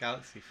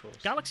 Galaxy Force.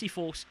 Galaxy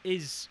Force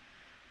is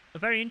a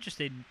very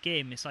interesting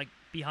game. It's like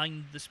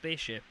behind the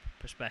spaceship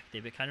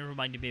perspective. It kind of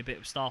reminded me a bit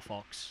of Star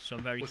Fox, so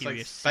I'm very It's like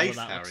curious to see what Space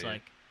that looks Harrier.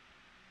 like.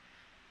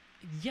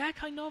 Yeah,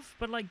 kind of,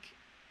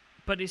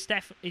 but it's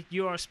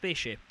you're a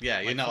spaceship. Yeah,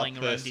 you're like not a flying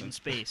around person. in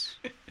space.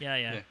 Yeah,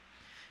 yeah. Yeah.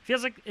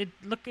 Feels like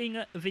looking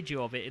at a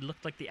video of it. It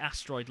looked like the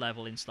asteroid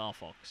level in Star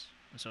Fox,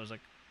 and so I was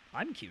like,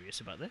 I'm curious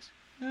about this.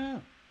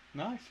 Oh,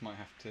 nice. Might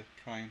have to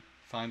try and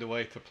find a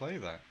way to play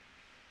that.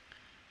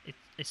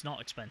 It's not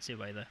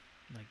expensive either.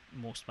 Like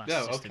most Master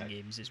No, System okay.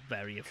 games is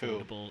very Cool.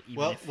 affordable, even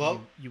Well- if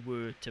well- you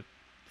were to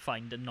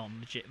find a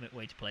non-legitimate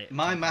way to play it.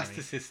 My Don't Master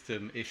worry.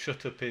 System is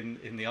shut up in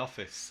the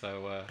office,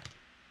 so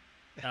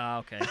Ah,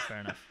 okay, fair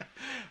enough.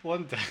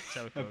 one day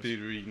So it I'll goes. be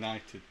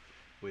reunited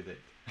with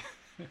it.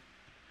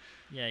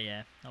 Yeah,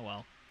 yeah. Oh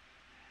well.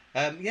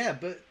 Yeah,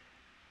 but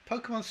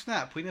Pokemon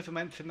Snap, we never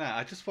mentioned that.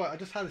 I just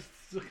had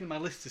looking at my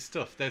list of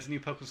stuff. There's a new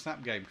Pokemon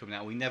Snap game coming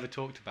out. We never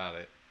talked about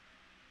it.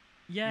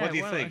 Yeah. What do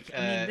you well, think? I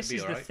mean, this Be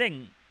is the alright?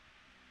 thing.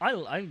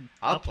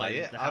 I'll play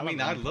it. the I hell mean,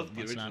 out I of loved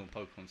the Pokemon original Snap.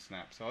 Pokemon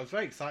Snap, so I was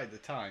very excited at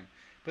the time.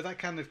 But that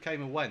kind of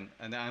came and went,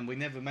 and we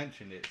never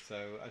mentioned it,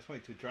 so I just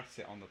wanted to address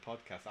it on the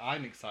podcast.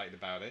 I'm excited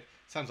about it.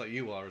 Sounds like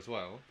you are as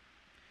well.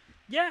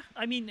 Yeah,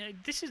 I mean,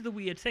 this is the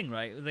weird thing,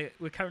 right?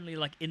 We're currently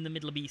like in the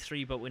middle of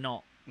E3, but we're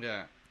not,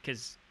 Yeah.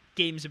 because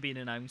games have been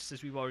announced,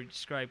 as we've already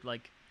described.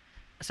 Like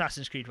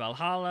Assassin's Creed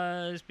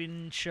Valhalla has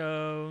been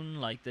shown.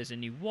 Like there's a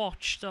new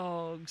Watch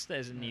Dogs.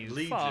 There's a new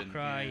Legion, Far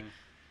Cry. yeah.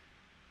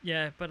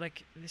 Yeah, but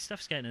like this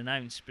stuff's getting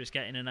announced, but it's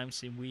getting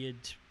announced in weird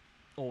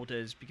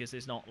orders because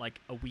there's not like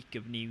a week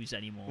of news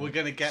anymore. We're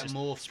going to It's get just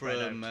more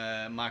spread from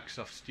out.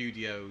 Microsoft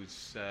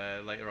Studios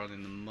later on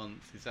in the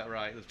month. Is that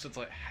right? It's just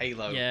like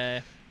Halo. Yeah,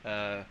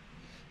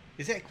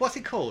 What's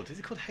it called? Is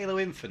it called Halo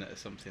Infinite or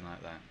something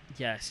like that?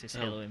 yes, it's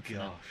Halo Oh Infinite.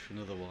 gosh,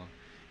 another one.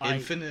 I-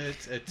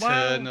 Infinite, Well-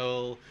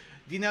 Eternal.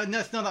 You know, no,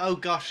 it's not oh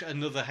gosh,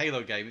 another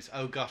Halo game. It's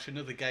oh gosh,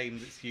 another game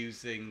that's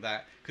using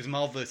that because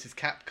Marvel vs.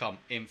 Capcom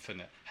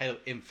Infinite, Halo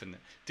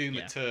Infinite, Doom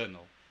Yeah.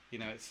 Eternal. You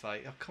know, it's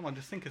like oh come on,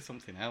 just think of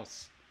something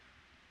else.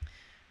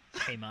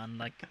 Hey man,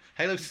 like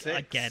Halo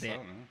 6. get it.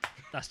 don't know.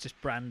 that's just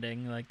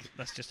branding. Like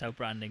that's just how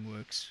branding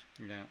works.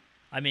 Yeah.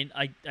 I mean,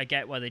 I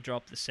get why they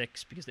dropped the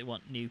 6 because they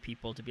want new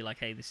people to be like,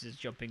 hey, this is a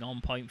jumping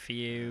on point for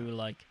you.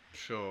 Like,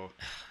 Sure.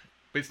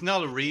 But it's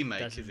not a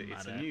remake, is Doesn't it?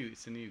 It's matter.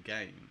 a new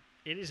game.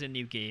 it is a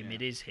new game. Yeah.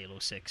 It is Halo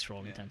 6 for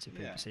all Yeah, intents and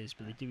yeah, purposes,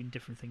 but yeah. they're doing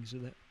different things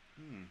with it.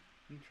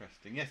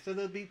 Interesting. Yeah, so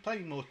there'll be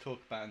plenty more to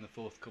talk about in the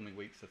forthcoming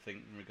weeks, I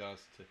think, in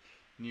regards to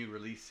new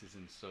releases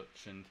and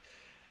such. And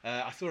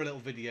I saw a little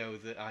video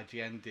that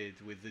IGN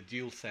did with the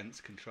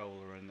DualSense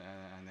controller, and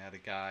they had a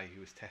guy who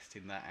was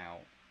testing that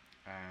out,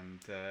 and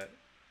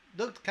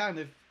looked kind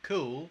of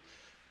cool.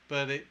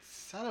 but I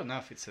don't know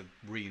if it's a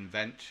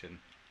reinvention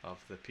of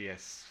the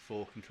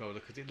PS4 controller,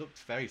 because it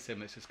looks very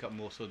similar. It's just got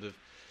more sort of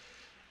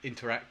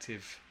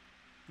interactive,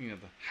 the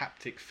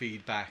haptic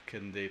feedback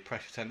and the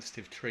pressure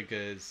sensitive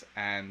triggers,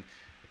 and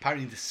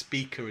apparently the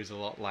speaker is a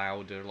lot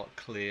louder, a lot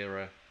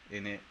clearer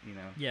in it,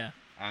 Yeah.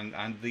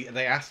 And the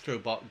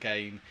Astrobot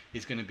game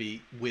is going to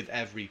be with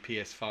every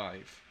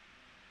PS5.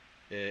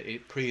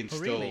 It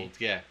pre-installed, Oh,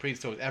 really?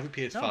 pre-installed with every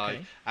PS5,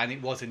 Okay. and it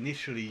was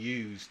initially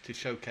used to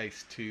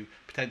showcase to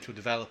potential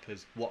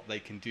developers what they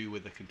can do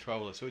with the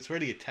controller. So it's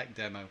really a tech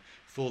demo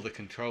for the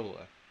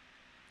controller.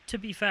 To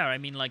be fair, I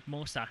mean, like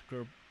most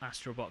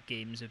Astrobot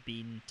games have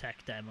been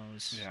tech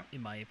demos, Yeah.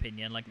 in my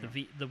opinion. Like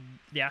the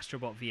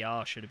Astrobot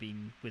VR should have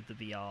been with the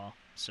VR.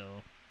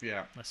 So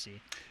Yeah. let's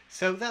see.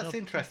 So that's That'll be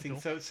interesting.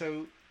 cool.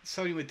 So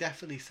Sony were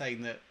definitely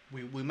saying that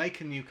we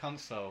make a new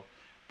console,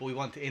 but we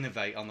want to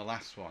innovate on the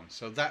last one.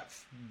 So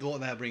that's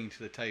what they're bringing to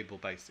the table,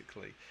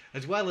 basically.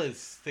 As well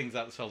as things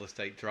like the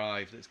solid-state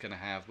drive that's going to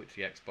have, which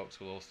the Xbox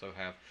will also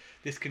have.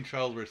 This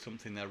controller is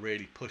something they're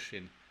really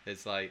pushing.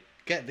 It's like,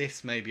 get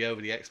this maybe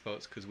over the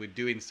Xbox, because we're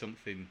doing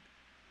something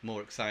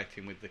more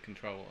exciting with the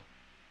controller.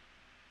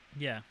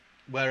 Yeah.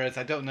 Whereas,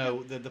 I don't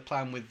know, the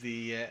plan with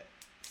the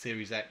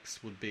Series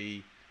X would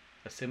be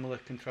a similar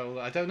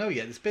controller. I don't know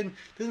yet.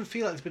 Doesn't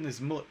feel like there's been as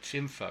much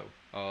info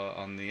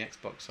on the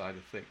Xbox side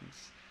of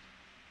things.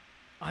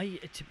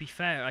 To be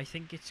fair, I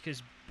think it's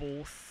because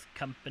both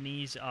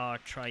companies are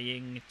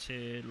trying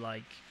to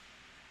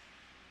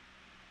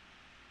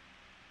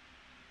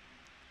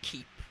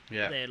keep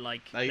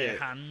their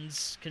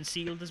hands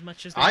concealed as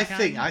much as they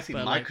can. I think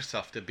but,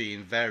 Microsoft are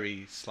being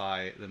very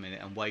sly at the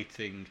minute and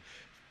waiting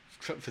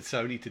for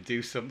Sony to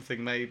do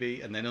something maybe,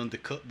 and then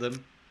undercut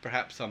them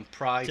perhaps on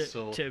price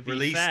or to be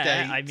release fair,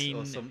 date I mean,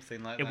 or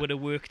something like that. It would have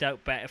worked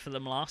out better for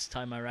them last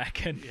time, I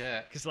reckon.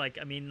 Yeah. Because,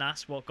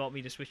 that's what got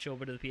me to switch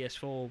over to the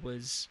PS4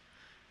 was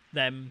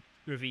them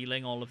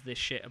revealing all of this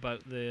shit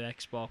about the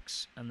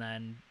Xbox and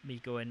then me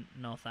going,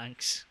 no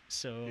thanks.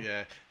 So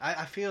yeah,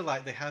 I feel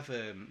like they have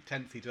a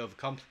tendency to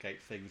overcomplicate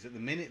things. At the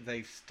minute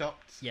they've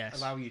stopped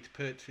allowing you to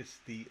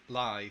purchase the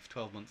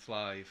 12 months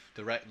live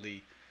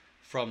directly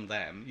from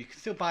them. You can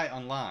still buy it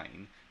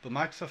online, but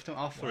Microsoft don't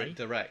offer it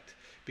direct,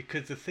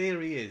 because the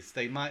theory is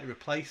they might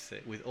replace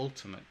it with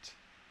Ultimate.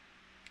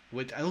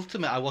 Which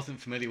Ultimate I wasn't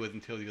familiar with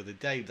until the other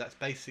day. But that's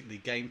basically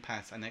Game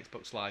Pass and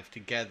Xbox Live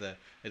together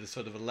at a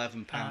sort of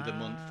 £11 a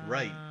month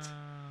rate,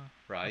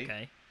 right?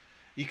 Okay.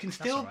 You can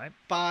still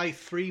buy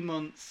 3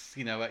 months,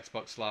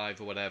 Xbox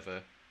Live or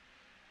whatever,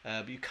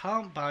 but you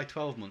can't buy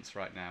 12 months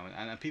right now,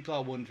 and people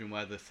are wondering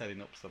whether they're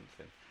setting up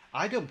something.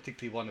 I don't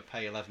particularly want to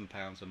pay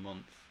 £11 a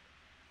month,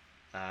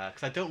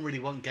 because I don't really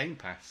want Game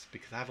Pass,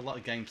 because I have a lot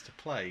of games to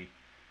play.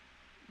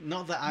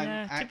 Not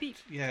that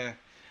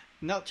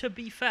To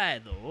be fair,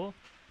 though,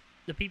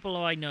 the people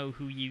I know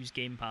who use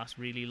Game Pass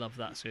really love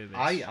that service.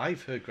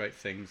 I've heard great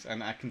things,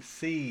 and I can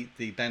see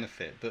the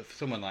benefit, but for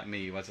someone like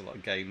me who has a lot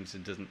of games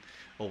and doesn't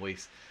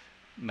always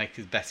make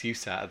his best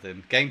use out of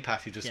them, Game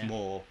Pass is just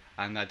more,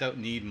 and I don't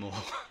need more.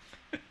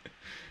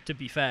 To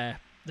be fair,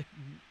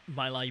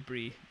 my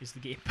library is the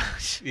Game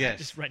Pass. Yes. I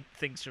just rent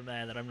things from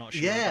there that I'm not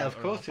sure Yeah, about,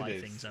 of course or I'll it buy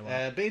is. things I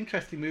want. But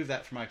interesting move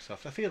that from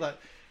Microsoft. I feel like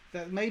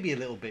that may be a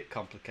little bit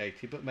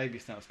complicated, but maybe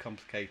it's not as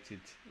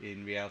complicated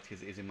in reality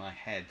as it is in my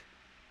head,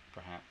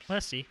 perhaps.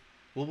 Let's see.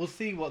 Well, we'll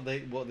see what they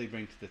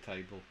bring to the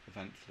table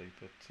eventually,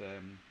 but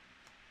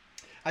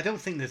I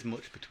don't think there's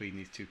much between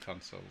these two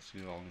consoles,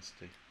 in all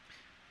honesty.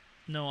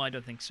 No, I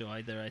don't think so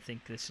either. I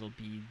think this will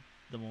be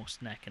the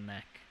most neck and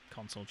neck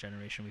console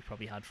generation we've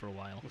probably had for a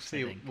while.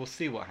 We'll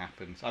see what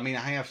happens. I mean,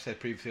 I have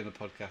said previously on the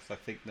podcast, I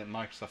think that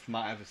Microsoft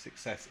might have a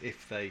success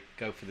if they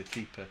go for the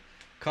cheaper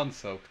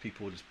console, because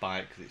people will just buy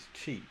it because it's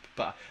cheap.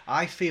 But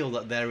I feel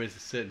that there is a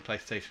certain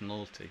PlayStation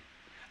loyalty,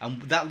 and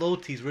that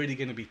loyalty is really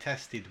going to be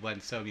tested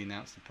when Sony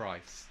announce the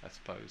price, I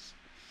suppose.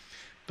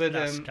 But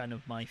that's kind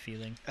of my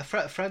feeling. A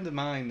friend of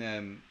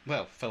mine,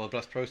 fellow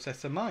Blast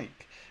Processor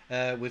Mike,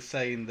 was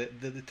saying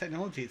that the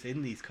technology that's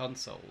in these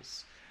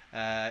consoles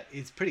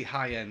is pretty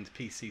high-end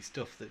PC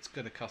stuff that's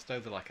going to cost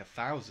over like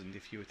 $1,000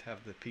 if you were to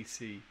have the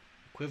PC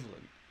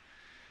equivalent.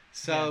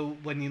 So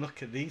when you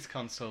look at these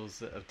consoles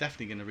that are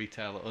definitely going to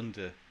retail at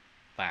under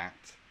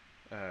that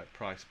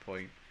price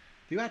point,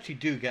 you actually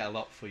do get a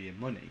lot for your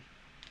money.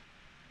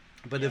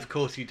 But of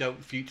course you don't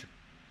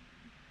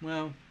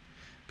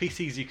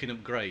PCs you can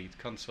upgrade.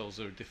 Consoles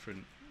are a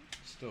different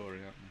story,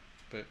 aren't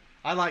they? But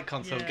I like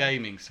console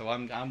gaming, so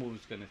I'm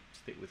always going to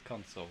stick with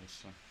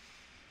consoles. So.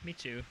 Me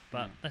too,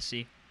 but let's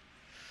see.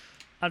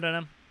 I don't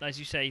know. As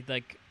you say,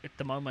 at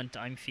the moment,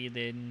 I'm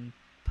feeling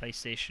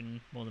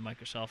PlayStation more than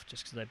Microsoft,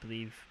 just because I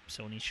believe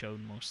Sony's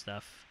shown more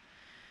stuff.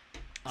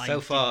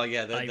 So far,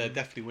 they're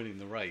definitely winning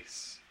the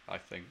race, I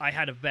think. I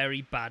had a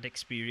very bad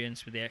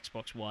experience with the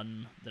Xbox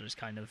One that has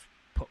kind of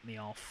put me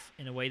off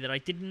in a way that I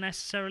didn't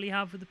necessarily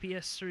have with the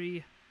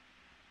PS3.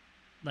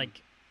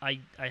 I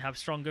have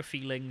stronger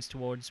feelings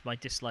towards my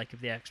dislike of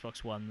the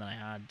Xbox One than I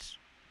had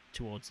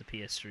towards the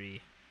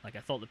PS3. I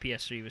thought the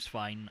PS3 was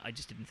fine, I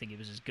just didn't think it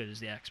was as good as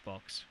the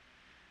Xbox.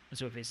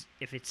 So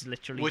if it's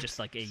literally Which- just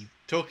like a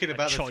Talking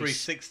about the choice.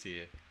 360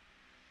 here.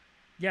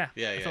 yeah,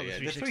 Yeah, I yeah, thought yeah.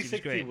 the The 360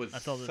 was 360 great. was I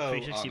thought the so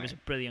 360 on was a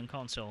it. brilliant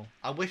console.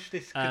 I wish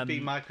this could be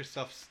Um,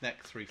 Microsoft's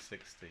next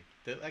 360.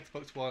 The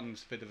Xbox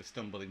One's a bit of a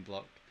stumbling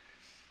block,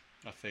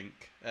 I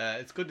think.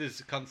 As good as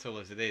a console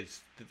as it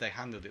is, that they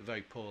handled it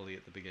very poorly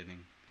at the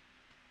beginning.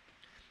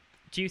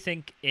 Do you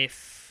think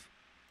if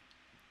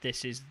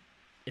this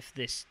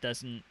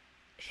doesn't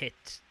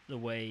hit the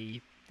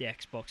way the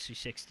Xbox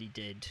 360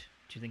 did,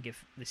 do you think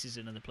if this is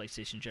another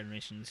PlayStation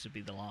generation, this would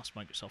be the last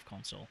Microsoft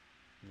console?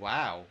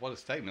 Wow, what a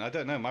statement. I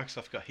don't know,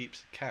 Microsoft got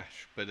heaps of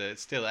cash, but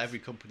still every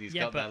company's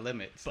got their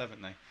limits,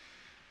 haven't they?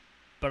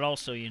 But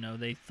also,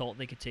 they thought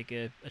they could take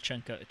a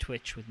chunk out of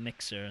Twitch with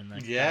Mixer, and then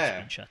that's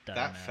been shut down.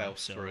 That now, fell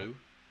so. through.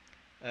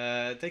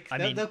 I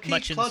mean, They'll keep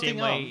much in the same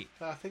plodding on. way-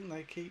 I think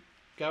they keep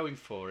going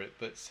for it,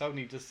 but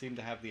Sony does seem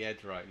to have the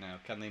edge right now.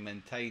 Can they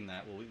maintain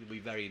that? Well, it'll be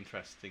very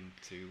interesting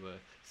to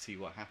see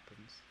what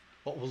happens.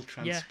 What will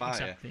transpire?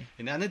 Yeah, exactly.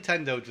 And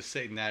Nintendo just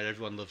sitting there,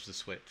 everyone loves the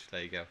Switch.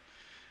 There you go.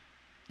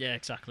 Yeah,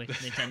 exactly.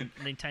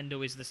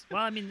 Nintendo is this.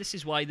 Well, I mean, this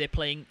is why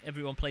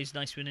everyone plays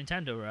nice with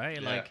Nintendo, right?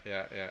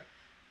 Yeah.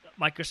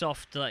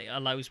 Microsoft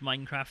allows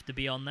Minecraft to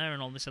be on there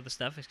and all this other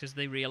stuff is because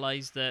they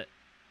realize that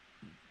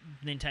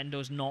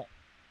Nintendo's not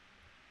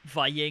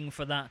vying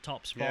for that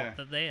top spot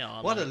that they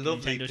are. What a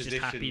lovely Nintendo's position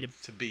just happy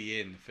to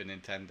be in for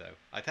Nintendo.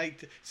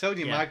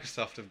 Sony and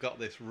Microsoft have got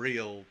this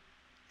real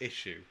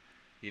issue,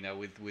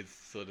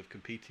 with sort of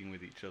competing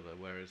with each other,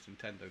 whereas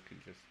Nintendo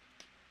can just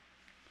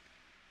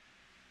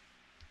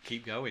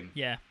keep going.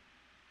 Yeah.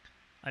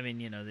 I mean,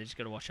 they just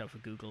got to watch out for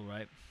Google,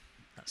 right?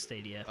 That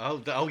Stadia.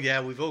 Oh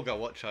yeah, we've all got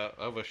to watch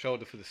over our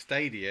shoulder for the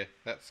Stadia.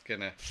 That's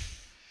gonna,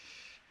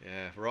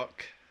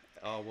 rock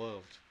our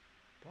world.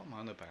 What am I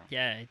on about?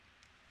 Yeah,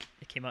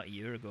 it came out a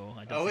year ago.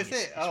 I don't think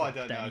is it? it's I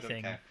don't know.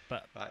 anything, I don't care.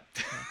 But Right.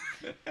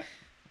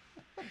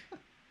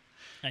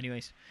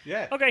 anyways,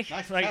 Yeah. okay.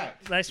 Nice right, chat.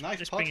 let's Nice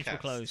just bring it to a podcast.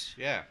 close.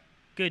 Yeah.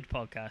 Good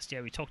podcast. Yeah,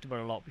 we talked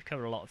about a lot. We've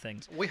covered a lot of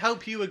things. We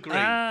hope you agree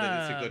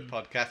that it's a good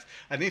podcast,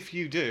 and if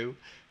you do,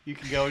 you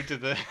can go into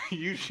the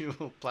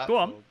usual platforms. Go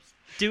on.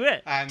 Do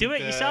it. And, Do it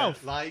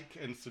yourself. Like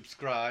and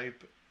subscribe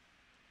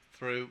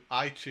through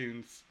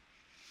iTunes,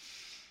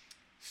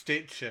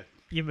 Stitcher.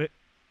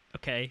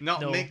 Okay. Not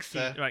no,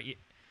 Mixer.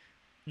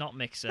 Not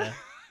Mixer.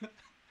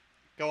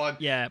 Go on.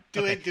 Yeah.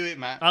 Do okay. it,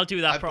 Matt. I'll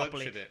do that I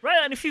properly. butchered it.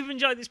 Right, and if you've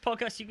enjoyed this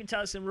podcast, you can tell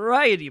us in a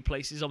variety of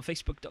places on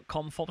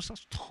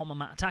Facebook.com/Tom and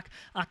Matt Attack,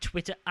 at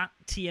Twitter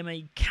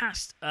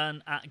 @TMAcast,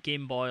 and at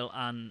Game Boyle,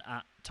 and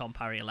at Tom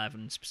Parry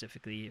 11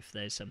 specifically if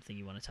there's something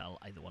you want to tell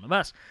either one of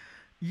us.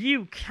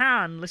 You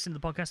can listen to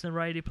the podcast in a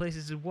variety of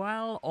places as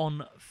well.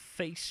 On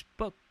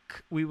Facebook,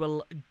 we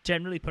will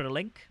generally put a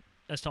link,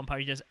 as Tom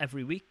Parry does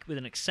every week, with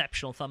an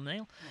exceptional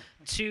thumbnail,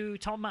 to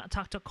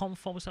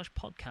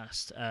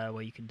tommattack.com/podcast,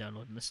 where you can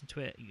download and listen to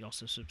it. You can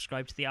also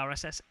subscribe to the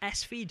RSS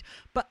feed.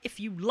 But if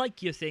you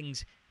like your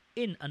things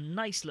in a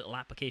nice little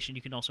application,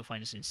 you can also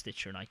find us in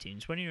Stitcher and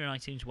iTunes. When you're in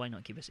iTunes, why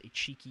not give us a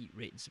cheeky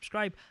rate and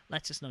subscribe?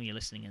 Let us know you're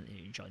listening and that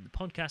you're enjoying the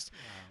podcast.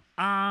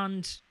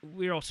 And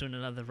we're also in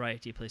another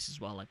variety of places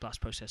as well, like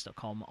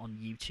blastprocess.com, on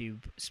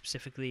YouTube,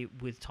 specifically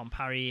with Tom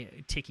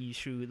Parry taking you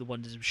through the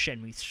wonders of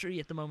Shenmue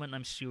 3 at the moment.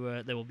 I'm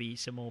sure there will be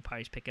some more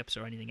Parry's pickups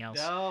or anything else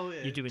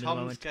you're doing at the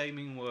moment. Tom's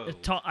Gaming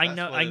World.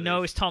 I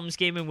know it's Tom's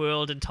Gaming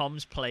World and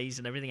Tom's plays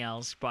and everything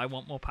else, but I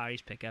want more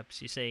Parry's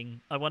pickups. You're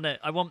saying I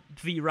want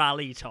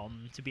V-Rally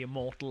Tom to be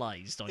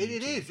immortalized on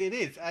YouTube. It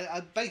is.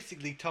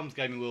 Basically, Tom's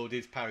Gaming World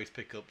is Parry's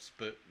pickups,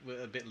 but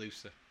a bit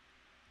looser.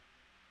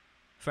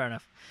 Fair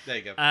enough. There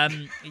you go.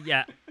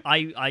 Yeah,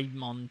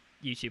 I'm on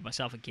YouTube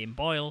myself at Game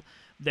Boyle.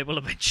 There will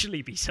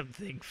eventually be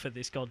something for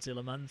this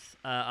Godzilla month.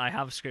 I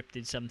have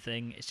scripted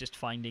something. It's just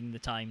finding the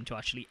time to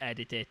actually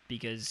edit it,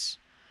 because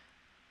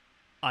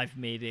I've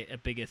made it a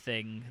bigger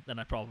thing than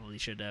I probably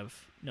should have,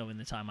 knowing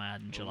the time I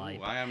had in July.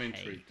 Ooh, I am hey,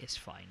 intrigued. It's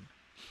fine.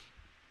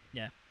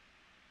 Yeah.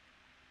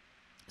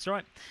 It's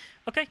alright.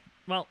 Okay,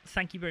 well,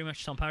 thank you very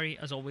much, Tom Parry,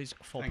 as always,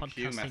 for Thank podcasting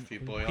you, Matthew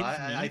Boyle. with me.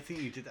 I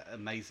think you did that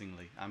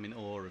amazingly. I'm in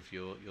awe of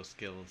your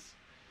skills.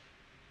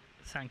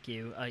 Thank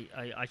you.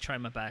 I try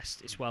my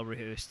best. It's well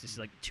rehearsed. This is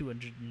like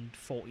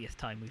 240th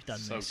time we've done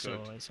So this,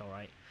 good. so it's all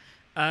right.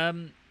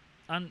 And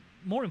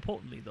more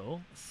importantly,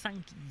 though,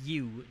 thank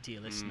you, dear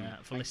listener,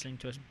 for listening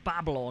to us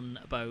babble on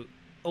about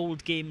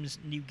old games,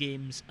 new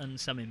games, and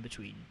some in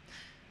between.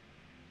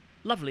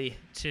 Lovely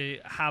to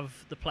have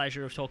the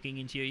pleasure of talking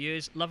into your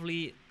ears.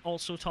 Lovely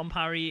also, Tom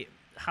Parry,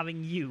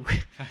 having you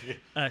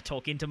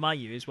talk into my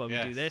ears while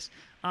we do this.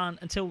 And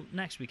until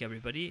next week,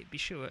 everybody, be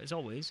sure, as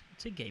always,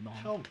 to game on.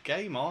 Oh,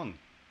 game on.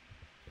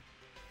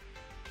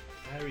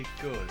 Very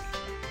good.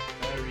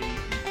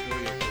 Very